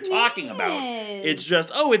me what you're talking about. It's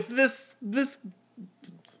just, it's this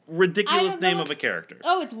ridiculous name of a character.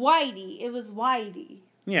 Oh, it's Whitey. It was Whitey.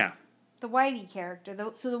 Yeah. The Whitey character.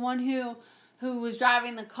 So the one who was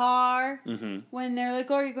driving the car when they're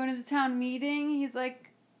like, oh, are you going to the town meeting? He's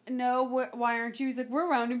like, no, why aren't you? He's like, we're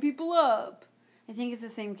rounding people up. I think it's the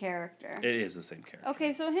same character. It is the same character.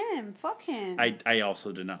 Okay, so him. Fuck him. I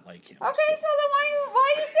also did not like him. Okay, so then why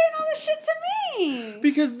are you saying all this shit to me?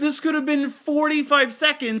 Because this could have been 45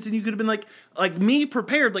 seconds and you could have been like me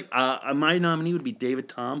prepared. Like, my nominee would be David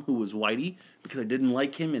Tom, who was Whitey, because I didn't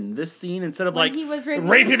like him in this scene instead of when he was rape,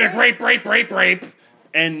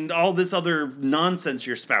 and all this other nonsense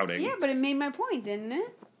you're spouting. Yeah, but it made my point, didn't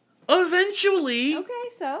it? Eventually. Okay,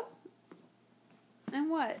 so. And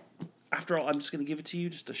what? After all, I'm just going to give it to you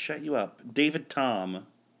just to shut you up. David Tom.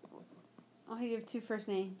 Oh, he gave 2 first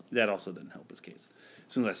names. That also didn't help his case.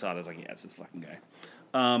 As soon as I saw it, I was like, yeah, it's this fucking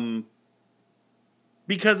guy.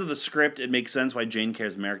 Because of the script, it makes sense why Jane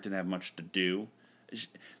Kaczmarek didn't have much to do.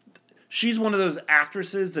 She's one of those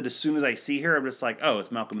actresses that as soon as I see her, I'm just like, oh,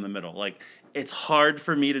 it's Malcolm in the Middle. Like, it's hard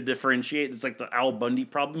for me to differentiate. It's like the Al Bundy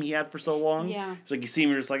problem he had for so long. Yeah. It's like you see him,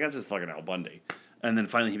 you're just like, that's just fucking Al Bundy. And then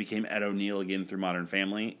finally he became Ed O'Neill again through Modern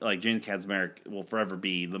Family. Like, Jane Kaczmarek will forever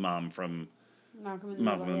be the mom from Malcolm in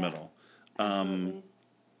the Middle. Absolutely.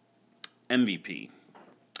 MVP.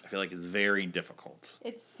 I feel like it's very difficult.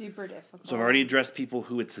 It's super difficult. So I've already addressed people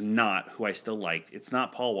who it's not, who I still like. It's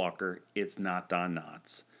not Paul Walker. It's not Don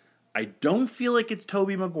Knotts. I don't feel like it's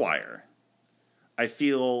Tobey Maguire. I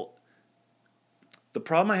feel the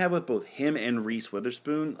problem I have with both him and Reese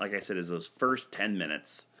Witherspoon, like I said, is those first 10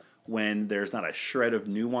 minutes when there's not a shred of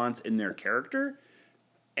nuance in their character.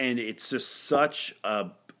 And it's just such a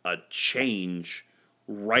change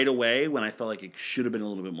right away when I felt like it should have been a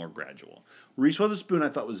little bit more gradual. Reese Witherspoon I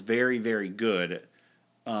thought was very, very good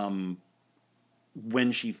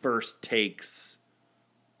when she first takes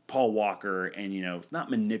Paul Walker and, you know, it's not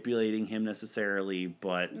manipulating him necessarily,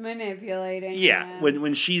 but... Manipulating yeah, him.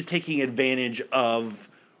 when she's taking advantage of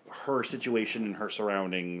her situation and her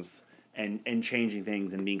surroundings and changing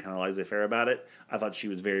things and being kind of laissez-faire about it, I thought she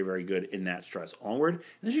was very, very good in that stress onward. And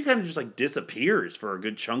then she kind of just, like, disappears for a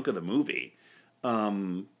good chunk of the movie.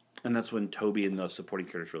 And that's when Toby and the supporting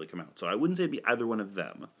characters really come out. So I wouldn't say it'd be either one of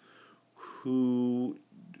them. Who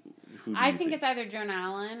do I you think it's either Joan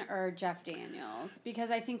Allen or Jeff Daniels.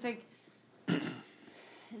 Because I think, like,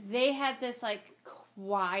 they had this, like,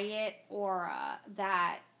 quiet aura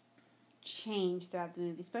that changed throughout the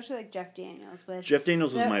movie. Especially, like, Jeff Daniels. Jeff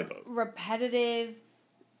Daniels was my vote.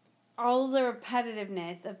 All of the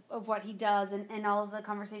repetitiveness of what he does and all of the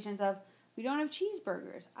conversations of, we don't have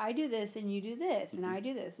cheeseburgers. I do this and you do this, and I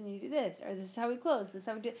do this and you do this, or this is how we close, this is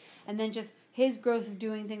how we do, and then just his growth of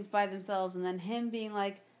doing things by themselves, and then him being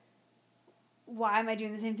like, why am I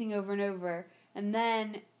doing the same thing over and over? And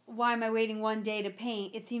then, why am I waiting one day to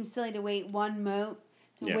paint? It seems silly to wait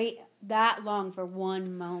wait that long for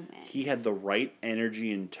one moment. He had the right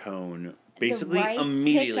energy and tone. Basically, right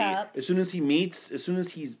immediately, pickup. as soon as he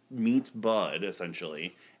meets Bud,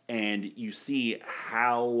 essentially, and you see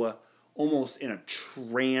how almost in a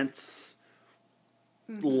trance,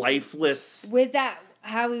 lifeless, with that,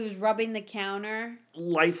 how he was rubbing the counter,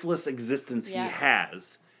 lifeless existence he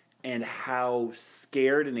has, and how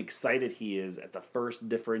scared and excited he is at the first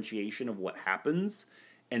differentiation of what happens,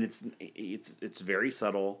 and it's very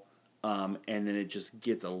subtle, and then it just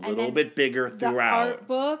gets a little bit bigger throughout. The art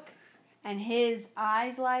book. And his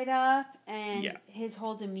eyes light up, and his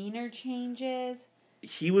whole demeanor changes.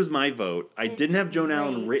 He was my vote. I didn't have Joan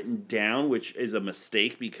Allen written down, which is a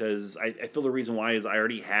mistake because I feel the reason why is I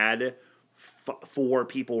already had 4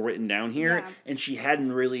 people written down here, and she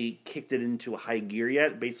hadn't really kicked it into a high gear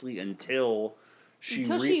yet, basically until she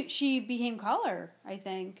became color, I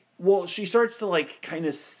think. Well, she starts to like kind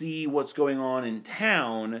of see what's going on in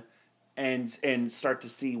town. And start to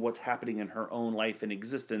see what's happening in her own life and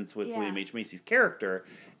existence with William H. Macy's character,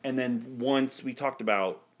 and then once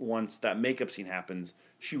that makeup scene happens,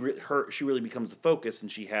 she really becomes the focus,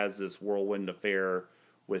 and she has this whirlwind affair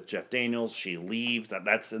with Jeff Daniels. She leaves.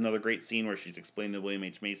 That's another great scene where she's explaining to William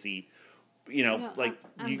H. Macy,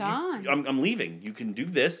 I'm leaving. You can do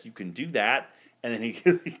this. You can do that. And then he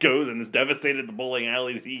goes and is devastated at the bowling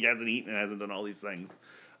alley that he hasn't eaten and hasn't done all these things.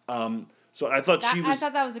 So I thought I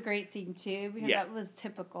thought that was a great scene too because that was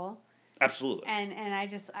typical. Absolutely. And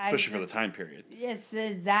especially for the time period. Yes,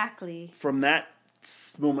 exactly. From that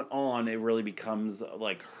moment on, it really becomes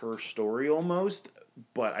like her story almost.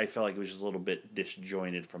 But I felt like it was just a little bit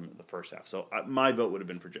disjointed from the first half. So my vote would have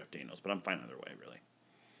been for Jeff Daniels, but I'm fine either way, really.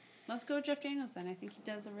 Let's go with Jeff Daniels then. I think he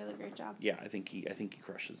does a really great job. Yeah, I think he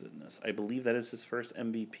crushes it in this. I believe that is his first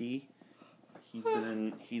MVP.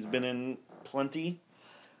 He's been in plenty.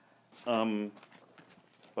 But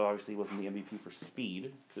obviously he wasn't the MVP for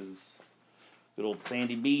Speed, because good old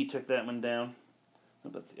Sandy B took that one down. Oh,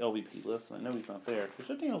 that's the LVP list, and I know he's not there.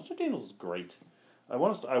 Jeff Daniels is great. I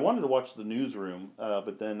wanted to watch The Newsroom,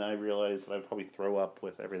 but then I realized that I'd probably throw up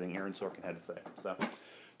with everything Aaron Sorkin had to say, so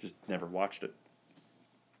just never watched it.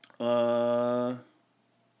 What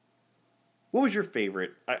was your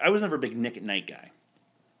favorite? I was never a big Nick at Night guy.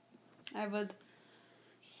 I was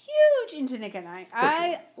huge into Nick at Night.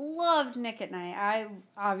 I loved Nick at Night. I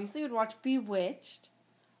obviously would watch Bewitched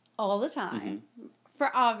all the time for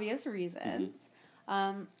obvious reasons.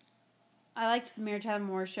 I liked the Mary Tyler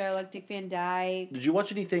Moore Show, like Dick Van Dyke. Did you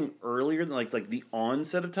watch anything earlier than like the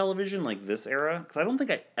onset of television, like this era? Because I don't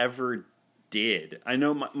think I ever did. I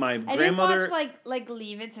know my I grandmother. didn't watch like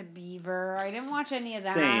Leave It to Beaver. I didn't watch any of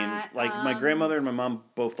that. Same. Like my grandmother and my mom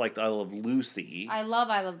both liked I Love Lucy. I love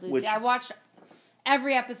Lucy. Which I watched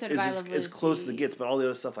every episode of I Love Lucy. As close as it gets, but all the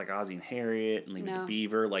other stuff like Ozzie and Harriet and Leave It to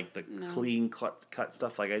Beaver, like the clean cut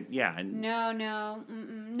stuff. Like No.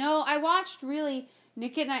 I watched really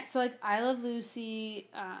Nick at Night. So like I Love Lucy.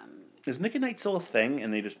 Is Nick at Night still a thing,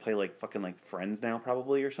 and they just play like fucking like Friends now,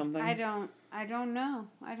 probably or something? I don't know.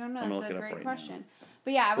 That's a great question. Now.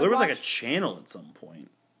 But yeah, there was like a channel at some point.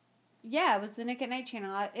 Yeah, it was the Nick at Night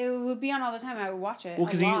channel. It would be on all the time. I would watch it.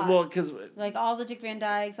 Because like all the Dick Van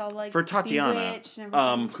Dykes, all like for Tatiana,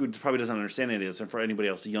 who probably doesn't understand any of this, and for anybody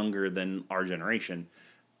else younger than our generation,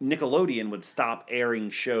 Nickelodeon would stop airing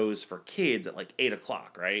shows for kids at like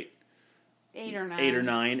 8:00, right? 8 or 9. 8 or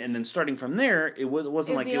 9, and then starting from there, it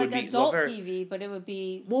wasn't like it would be adult TV, but it would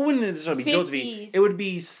be wouldn't necessarily be adult TV. It would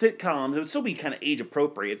be sitcoms. It would still be kind of age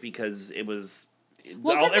appropriate because it was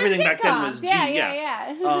everything back then was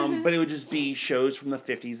yeah. But it would just be shows from the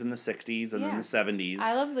 50s and the 60s and then the 70s.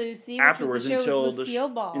 I Love Lucy. Afterwards, which was the show with Lucille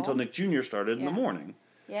Ball. until Nick Jr. started in the morning.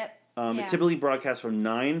 Yep. It typically broadcasts from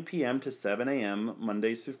 9 p.m. to 7 a.m.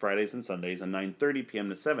 Mondays through Fridays and Sundays, and 9:30 p.m.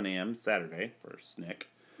 to 7 a.m. Saturday for SNCC.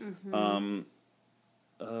 Mm-hmm.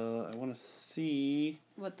 I want to see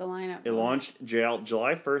what the lineup. It launched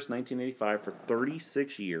July 1st, 1985, for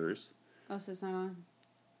 36 years. Oh, so it's not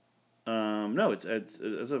on. No, it's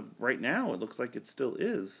as of right now, it looks like it still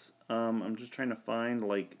is. I'm just trying to find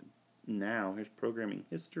like now. Here's programming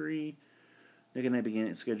history. Nick at Night began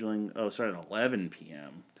scheduling. Oh, started at 11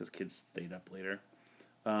 p.m. because kids stayed up later.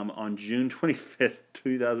 On June 25th,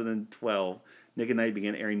 2012, Nick at Night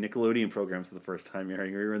began airing Nickelodeon programs for the first time,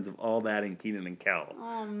 airing reruns of All That and Kenan and Kel.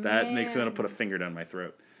 Oh, man. That makes me want to put a finger down my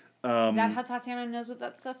throat. Is that how Tatiana knows what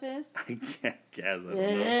that stuff is? I guess. I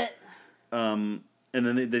don't know. And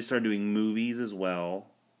then they started doing movies as well.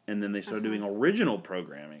 And then they started doing original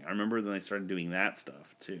programming. I remember then they started doing that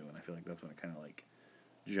stuff, too. And I feel like that's when it kind of, like,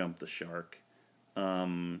 jumped the shark.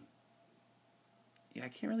 Yeah, I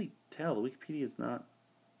can't really tell. The Wikipedia is not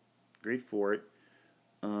great for it.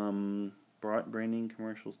 Branding,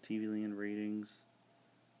 commercials, TV land ratings.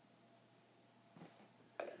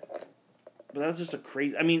 But that's just a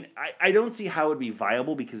crazy... I mean, I don't see how it would be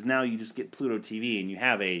viable because now you just get Pluto TV and you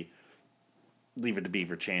have a Leave It to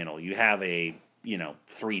Beaver channel. You have a,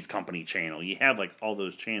 Three's Company channel. You have, like, all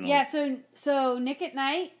those channels. Yeah, so Nick at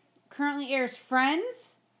Night currently airs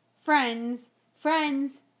Friends. You're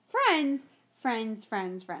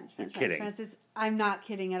kidding. I'm not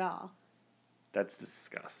kidding at all. That's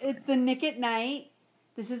disgusting. It's the Nick at Night.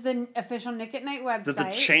 This is the official Nick at Night website. Is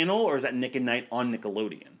that the channel or is that Nick at Night on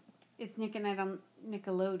Nickelodeon? It's Nick at Night on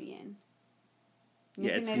Nickelodeon.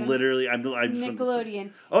 Yeah, it's literally... I'm just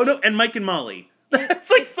Nickelodeon. Oh, no, and Mike and Molly. That's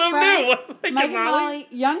like so new. Mike and Molly,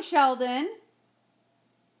 Young Sheldon,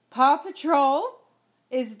 Paw Patrol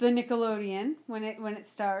is the Nickelodeon when it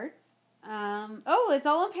starts. It's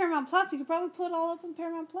all on Paramount Plus. We could probably put it all up on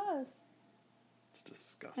Paramount Plus. It's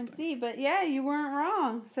disgusting. And see, but yeah, you weren't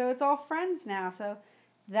wrong. So it's all Friends now. So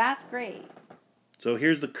that's great. So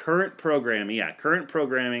here's the current programming. Yeah, current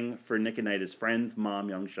programming for Nick at Night is Friends, Mom,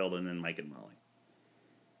 Young Sheldon, and Mike and Molly.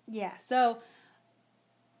 Yeah, so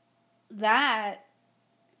that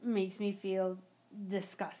makes me feel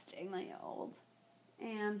disgustingly old.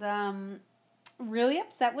 And really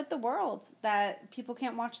upset with the world that people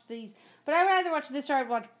can't watch these. But I would either watch this or I'd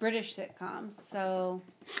watch British sitcoms. So,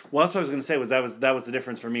 well, that's what I was going to say. That was the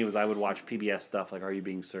difference for me. Was I would watch PBS stuff like Are You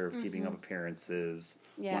Being Served, Keeping Up Appearances,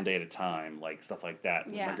 One Day at a Time, like stuff like that.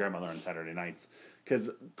 With my grandmother on Saturday nights. Because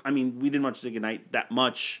we didn't watch Nick at Night that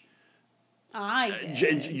much. I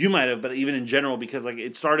did. You might have, but even in general, because like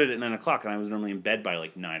it started at 9:00 and I was normally in bed by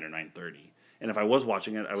like 9 or 9:30. And if I was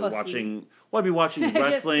watching it, I'd be watching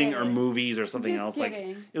wrestling or movies or something else. Kidding.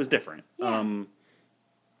 Like it was different. Yeah.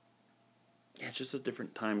 It's just a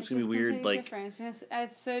different time. It's gonna be weird. Like different.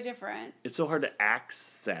 It's so different. It's so hard to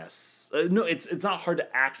access. No, it's not hard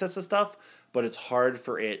to access the stuff, but it's hard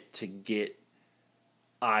for it to get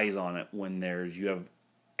eyes on it when you have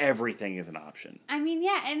everything as an option. And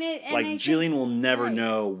Jillian will never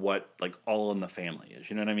know what like All in the Family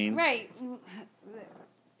is. You know what I mean? Right.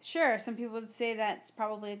 Sure, some people would say that's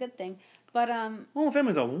probably a good thing, but All in the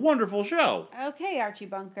Family is a wonderful show. Okay, Archie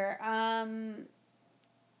Bunker.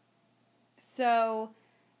 So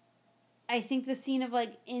I think the scene of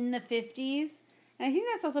like in the 50s, and I think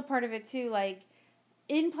that's also part of it too. Like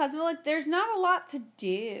in Pleasantville, like there's not a lot to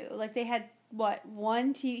do. Like they had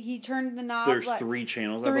he turned the knob. There's 3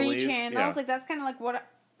 channels, I Three believe. channels. Yeah. Like, that's kind of like what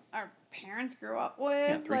our parents grew up with.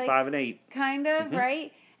 Yeah, 3, like, 5, and 8. Kind of,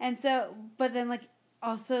 right? And so, but then, like,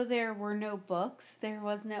 also there were no books. There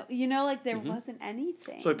was no, like, there wasn't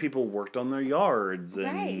anything. So people worked on their yards. And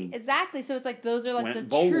right, exactly. So it's like those are, like, went the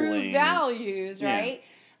bowling. true values, Yeah. right?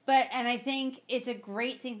 And I think it's a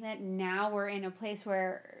great thing that now we're in a place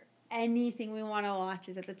where anything we want to watch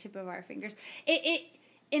is at the tip of our fingers. It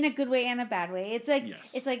in a good way and a bad way. It's like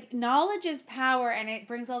It's like knowledge is power, and it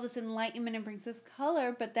brings all this enlightenment and brings this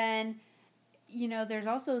color. But then, there's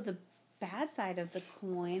also the bad side of the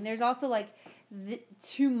coin. There's also like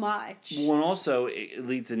too much. Well, and also it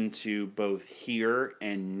leads into both here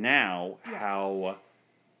and now how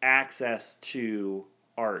access to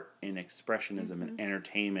art and expressionism and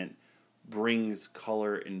entertainment brings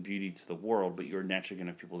color and beauty to the world, but you're naturally going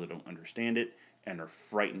to have people that don't understand it and are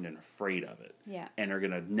frightened and afraid of it. Yeah. And are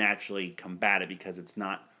going to naturally combat it because it's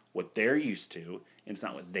not what they're used to, it's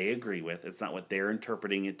not what they agree with, it's not what they're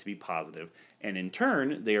interpreting it to be positive. And in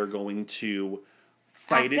turn, they are going to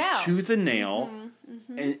fight it tooth and nail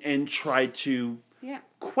and try to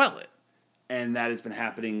quell it. And that has been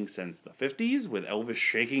happening since the 50s with Elvis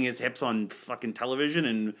shaking his hips on fucking television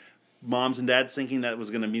and moms and dads thinking that it was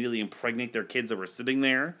going to immediately impregnate their kids that were sitting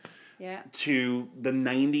there. Yeah. To the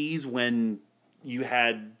 90s when you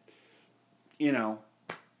had,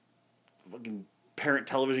 fucking parent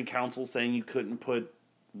television council saying you couldn't put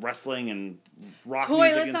wrestling and rock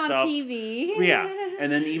music and stuff. Toilets on TV. Yeah.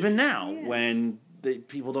 And then even now when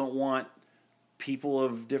people don't want people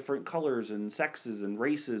of different colors and sexes and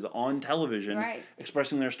races on television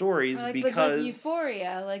expressing their stories because... Like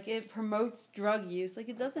Euphoria, like it promotes drug use. Like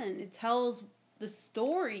it doesn't. It tells the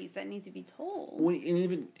stories that need to be told. Well,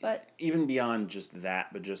 and even beyond just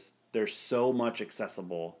that, but just there's so much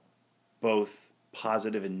accessible, both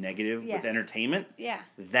positive and negative with entertainment,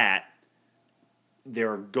 that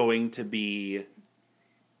there are going to be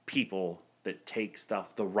people that take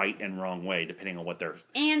stuff the right and wrong way, depending on what they're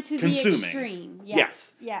consuming. The extreme.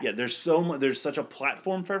 Yes. Yeah. There's such a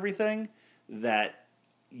platform for everything that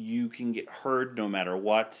you can get heard no matter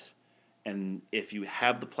what, and if you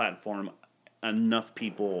have the platform, enough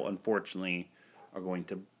people, unfortunately, are going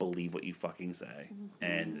to believe what you fucking say,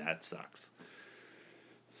 and that sucks.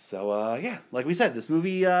 So like we said, this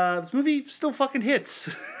movie still fucking hits.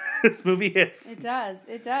 This movie hits. It does.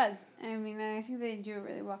 I mean, I think they do it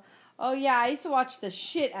really well. Oh, yeah, I used to watch the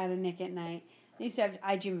shit out of Nick at Night. They used to have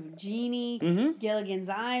I Dream of Jeannie, Gilligan's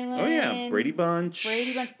Island. Oh, yeah, Brady Bunch,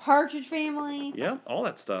 Partridge Family. Yeah, all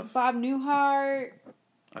that stuff. Bob Newhart.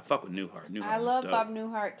 I fuck with Newhart. I love Bob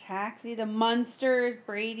Newhart. Taxi, The Munsters,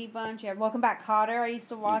 Brady Bunch. Yeah, Welcome Back, Kotter. I used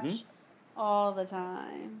to watch all the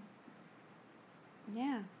time.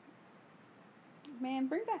 Yeah. Man,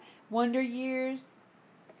 bring back Wonder Years.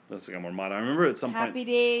 Let's got more modern. I remember at some Happy point.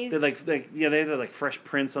 Days. They had like Fresh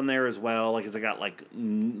Prince on there as well. Like, 'cause it got like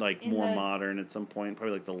more modern at some point.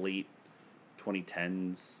 Probably like the late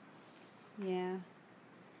 2010s. Yeah.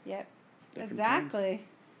 Yep. Different exactly. times.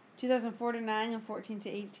 2004 to 9 and 14 to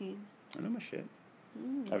 18. I know my shit.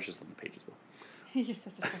 I was just on the page as well. You're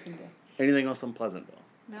such a fucking dick. Anything else on Pleasantville?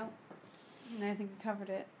 No. I think we covered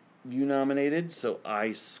it. You nominated, so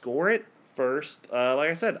I score it first.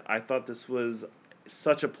 Like I said, I thought this was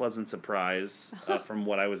such a pleasant surprise from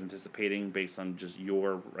what I was anticipating based on just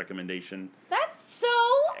your recommendation. That's so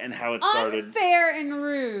and how it started. Unfair and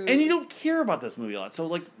rude. And you don't care about this movie a lot. So,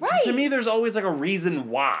 like, to me, there's always, like, a reason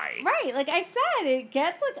why. Right. Like I said, it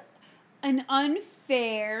gets, like, an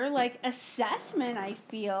unfair, like, assessment, I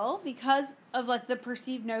feel, because of, like, the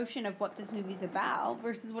perceived notion of what this movie's about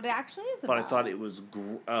versus what it actually is about. But I thought it was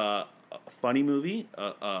a funny movie,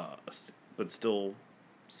 but still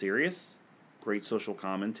serious. Great social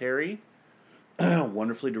commentary.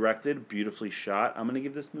 Wonderfully directed, beautifully shot. I'm going to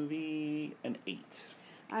give this movie an 8.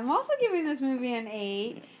 I'm also giving this movie an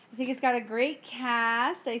 8. Yeah. I think it's got a great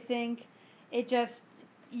cast. I think it just,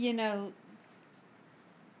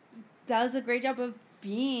 does a great job of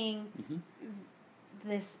being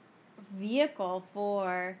this vehicle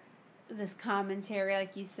for this commentary,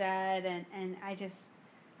 like you said. And I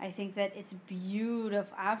think that it's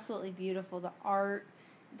beautiful, absolutely beautiful. The art,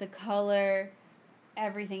 the color,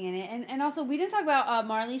 everything in it. And also, we didn't talk about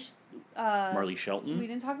Marley Shelton. We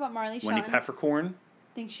didn't talk about Marley Shelton. Wendy Peppercorn.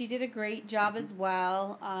 I think she did a great job as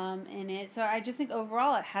well in it. So I just think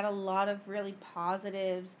overall it had a lot of really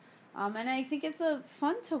positives. And I think it's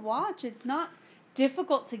fun to watch. It's not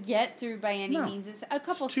difficult to get through by any means. It's a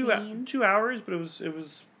couple scenes. 2 hours, but it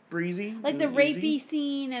was breezy. Like the and rapey easy.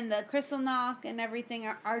 scene and the crystal knock and everything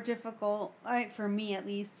are difficult, for me at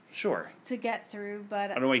least, Sure. to get through.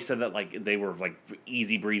 But I don't know why you said that like they were like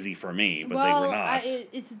easy breezy for me, but well, they were not.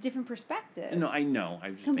 it's a different perspective. No, I know. I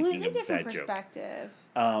was just Completely making a different bad perspective.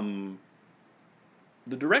 joke.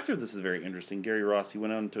 The director of this is very interesting, Gary Ross. He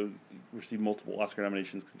went on to receive multiple Oscar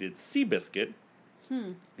nominations because he did Seabiscuit.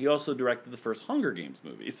 He also directed the first Hunger Games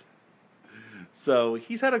movies. So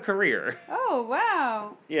he's had a career. Oh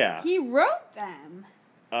wow! Yeah. He wrote them.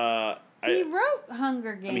 He I wrote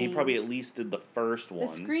Hunger Games. mean, he probably at least did the first one.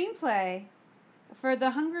 the screenplay for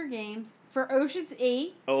the Hunger Games for Ocean's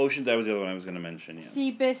 8. Oh, Ocean, that was the other one I was going to mention, yeah.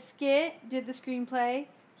 Seabiscuit did the screenplay.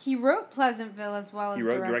 He wrote Pleasantville as well as He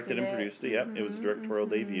wrote, directed directed, and produced it, yep. It was his directorial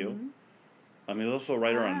debut. He was also a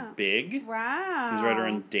writer on Big. Wow. He was a writer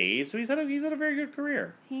on Dave, so he's had a very good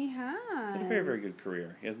career. He has. Had a very, very good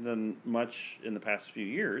career. He hasn't done much in the past few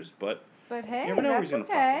years, but But hey, never know where that's he's gonna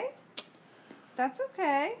okay. That's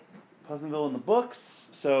okay. Pleasantville in the books.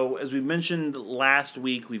 So, as we mentioned last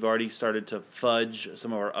week, we've already started to fudge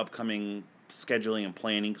some of our upcoming scheduling and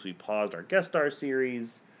planning because we paused our guest star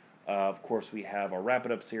series. Of course, we have our Wrap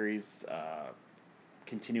It Up series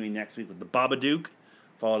continuing next week with The Babadook,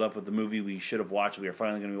 followed up with the movie we should have watched, we are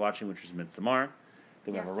finally going to be watching, which is Midsommar.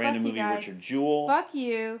 Then we have a random movie, guys. Richard Jewell. Fuck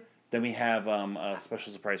you. Then we have a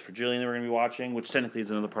special surprise for Jillian that we're going to be watching, which technically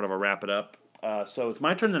is another part of our Wrap It Up. So it's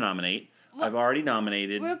my turn to nominate. I've already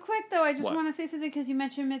nominated. Real quick, though, I just What? want to say something because you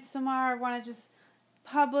mentioned Midsommar. I want to just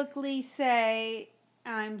publicly say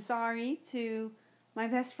I'm sorry to my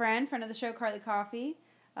best friend of the show, Carly Coffey,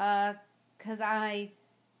 because I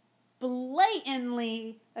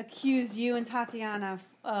blatantly accused you and Tatiana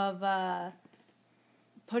of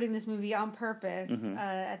putting this movie on purpose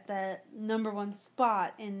at the #1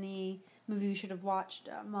 spot in the movie we should have watched,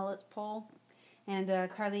 Mullet Poll. And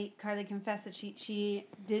Carly confessed that she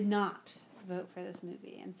did not vote for this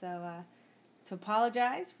movie. And so to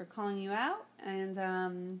apologize for calling you out.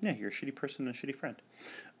 And Yeah, you're a shitty person and a shitty friend.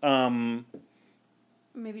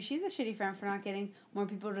 maybe she's a shitty friend for not getting more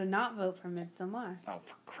people to not vote for Midsommar. Oh,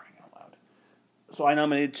 for crying out loud. So I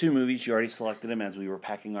nominated 2 movies. You already selected them as we were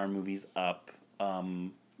packing our movies up.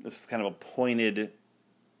 This is kind of a pointed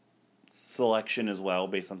selection as well,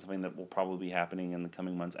 based on something that will probably be happening in the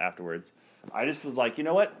coming months afterwards. I just was like, you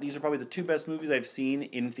know what? These are probably the 2 best movies I've seen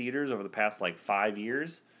in theaters over the past, 5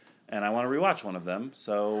 years. And I want to rewatch one of them.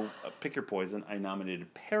 So pick your poison. I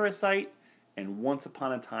nominated Parasite and Once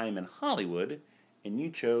Upon a Time in Hollywood. And you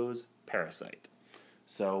chose Parasite.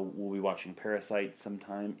 So we'll be watching Parasite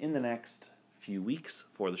sometime in the next few weeks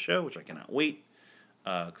for the show, which I cannot wait.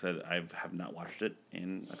 Because I have not watched it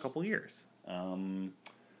in a couple years.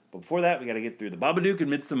 But before that, we got to get through The Babadook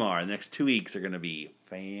and Midsommar. The next 2 weeks are going to be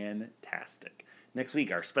fantastic. Next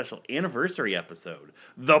week, our special anniversary episode,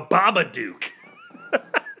 The Babadook.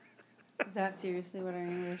 Is that seriously what our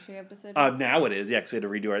anniversary episode is? Now it is, yeah, because we had to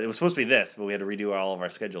redo it was supposed to be this, but we had to redo all of our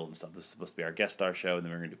schedule and stuff. This is supposed to be our guest star show, and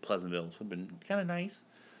then we were going to do Pleasantville. This would have been kind of nice.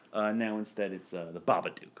 Now instead it's The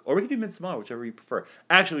Babadook. Or we can do Midsommar, whichever you prefer.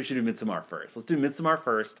 Actually, we should do Midsommar first. Let's do Midsommar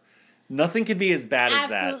first. Nothing can be as bad as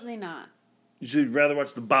that. Absolutely not. You should rather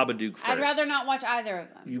watch The Babadook first. I'd rather not watch either of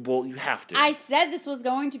them. You have to. I said this was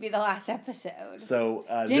going to be the last episode. So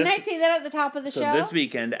Didn't I say that at the top of the so show? this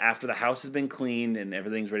weekend, after the house has been cleaned and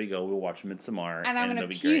everything's ready to go, we'll watch Midsommar. And I'm going it'll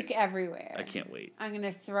to be puke great. everywhere. I can't wait. I'm going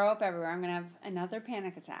to throw up everywhere. I'm going to have another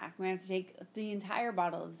panic attack. I'm going to have to take the entire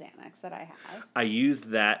bottle of Xanax that I have. I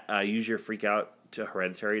used that. Use your freak out to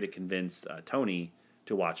Hereditary to convince Tony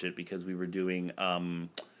to watch it because we were doing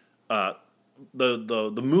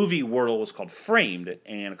the movie Wordle was called Framed,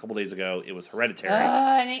 and a couple days ago it was Hereditary,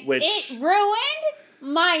 And it ruined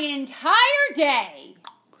my entire day.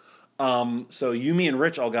 So you, me, and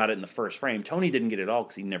Rich all got it in the first frame. Tony didn't get it all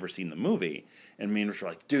because he'd never seen the movie. And me and Rich were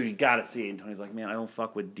like, dude, you gotta see it. And Tony's like, man, I don't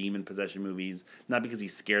fuck with demon possession movies. Not because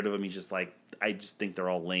he's scared of them. He's just like, I just think they're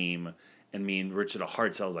all lame. And me and Rich at a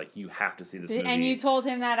hard sell was like, you have to see this movie. And you told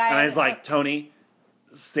him that And I was like, Tony,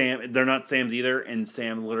 Sam, they're not Sam's either. And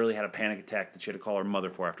Sam literally had a panic attack that she had to call her mother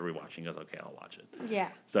for after we watched it. He goes, okay, I'll watch it. Yeah.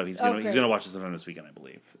 So he's great. gonna watch it sometime this weekend, I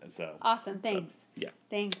believe. And so Awesome. Thanks. yeah.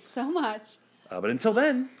 Thanks so much. But until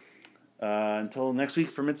then, until next week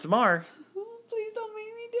for Midsommar. Please don't make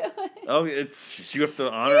me do it. Oh, it's you have to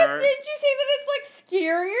honor. Our... Did you say that it's like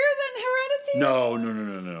scarier than Hereditary?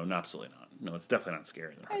 No, absolutely not. No, it's definitely not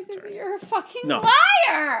scarier than I think Hereditary. that you're a fucking No.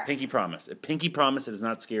 liar. Pinky promise. Pinky promise. It is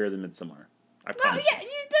not scarier than Midsommar. I No, promise. yeah, you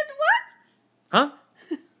did what?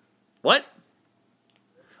 Huh? What?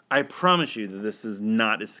 I promise you that this is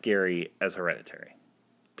not as scary as Hereditary.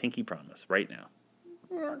 Pinky promise. Right now.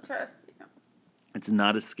 I don't trust you. It's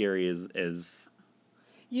not as scary as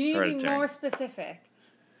You need to be Hereditary. more specific.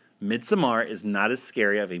 Midsommar is not as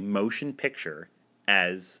scary of a motion picture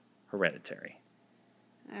as Hereditary.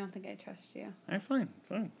 I don't think I trust you. All right, fine.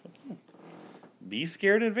 Be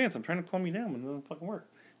scared in advance. I'm trying to calm you down, but it doesn't fucking work.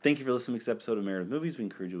 Thank you for listening to this episode of Married with Movies. We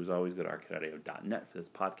encourage you, as always, go to arcadeaudio.net for this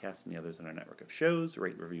podcast and the others in our network of shows.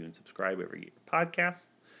 Rate, review, and subscribe wherever you get your podcasts.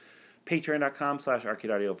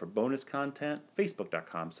 Patreon.com/arcadeaudio for bonus content.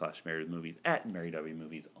 Facebook.com/marriedwithmovies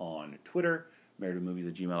 @marriedwmovies on Twitter.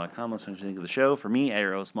 marriedwithmovies@gmail.com. Let's know what you think of the show. For me,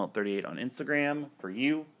 AeroSmalt38 on Instagram. For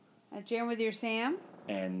you. At Jam with your Sam.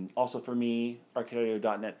 And also for me,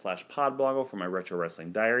 arcadeaudio.net/podblogger for my retro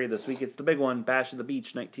wrestling diary. This week it's the big one, Bash at the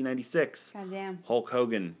Beach, 1996. Goddamn. Hulk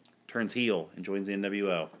Hogan turns heel and joins the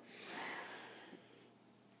NWO.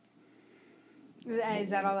 Is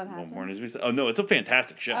that all that happened? More news we say. Oh no, it's a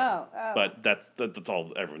fantastic show. Oh. But that's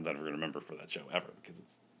all everyone's ever going to remember for that show ever, because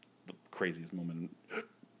it's the craziest moment in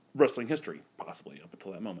wrestling history, possibly up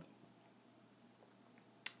until that moment.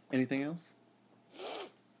 Anything else?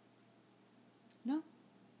 No.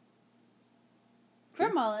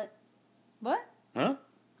 For mullet. What? Huh?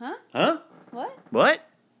 Huh? Huh? What? What?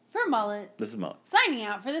 For mullet. This is Mullet. Signing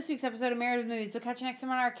out for this week's episode of Married with Movies. We'll catch you next time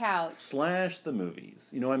on our couch. / the movies.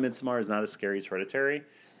 You know why Midsommar is not as scary as Hereditary?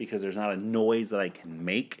 Because there's not a noise that I can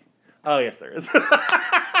make. Oh, yes, there is.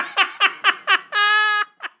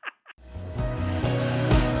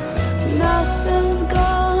 Nothing's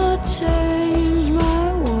gonna change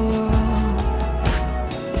my world.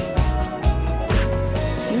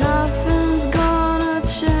 Nothing's gonna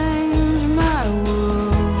change my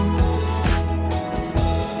world.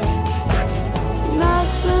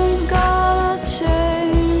 Nothing's gonna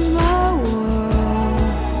change my world.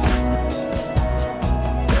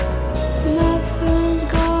 Nothing's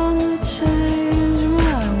gonna change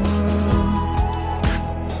my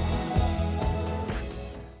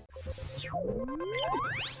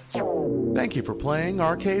world. Thank you for playing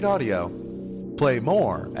Arcade Audio. Play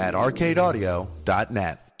more at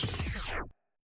arcadeaudio.net.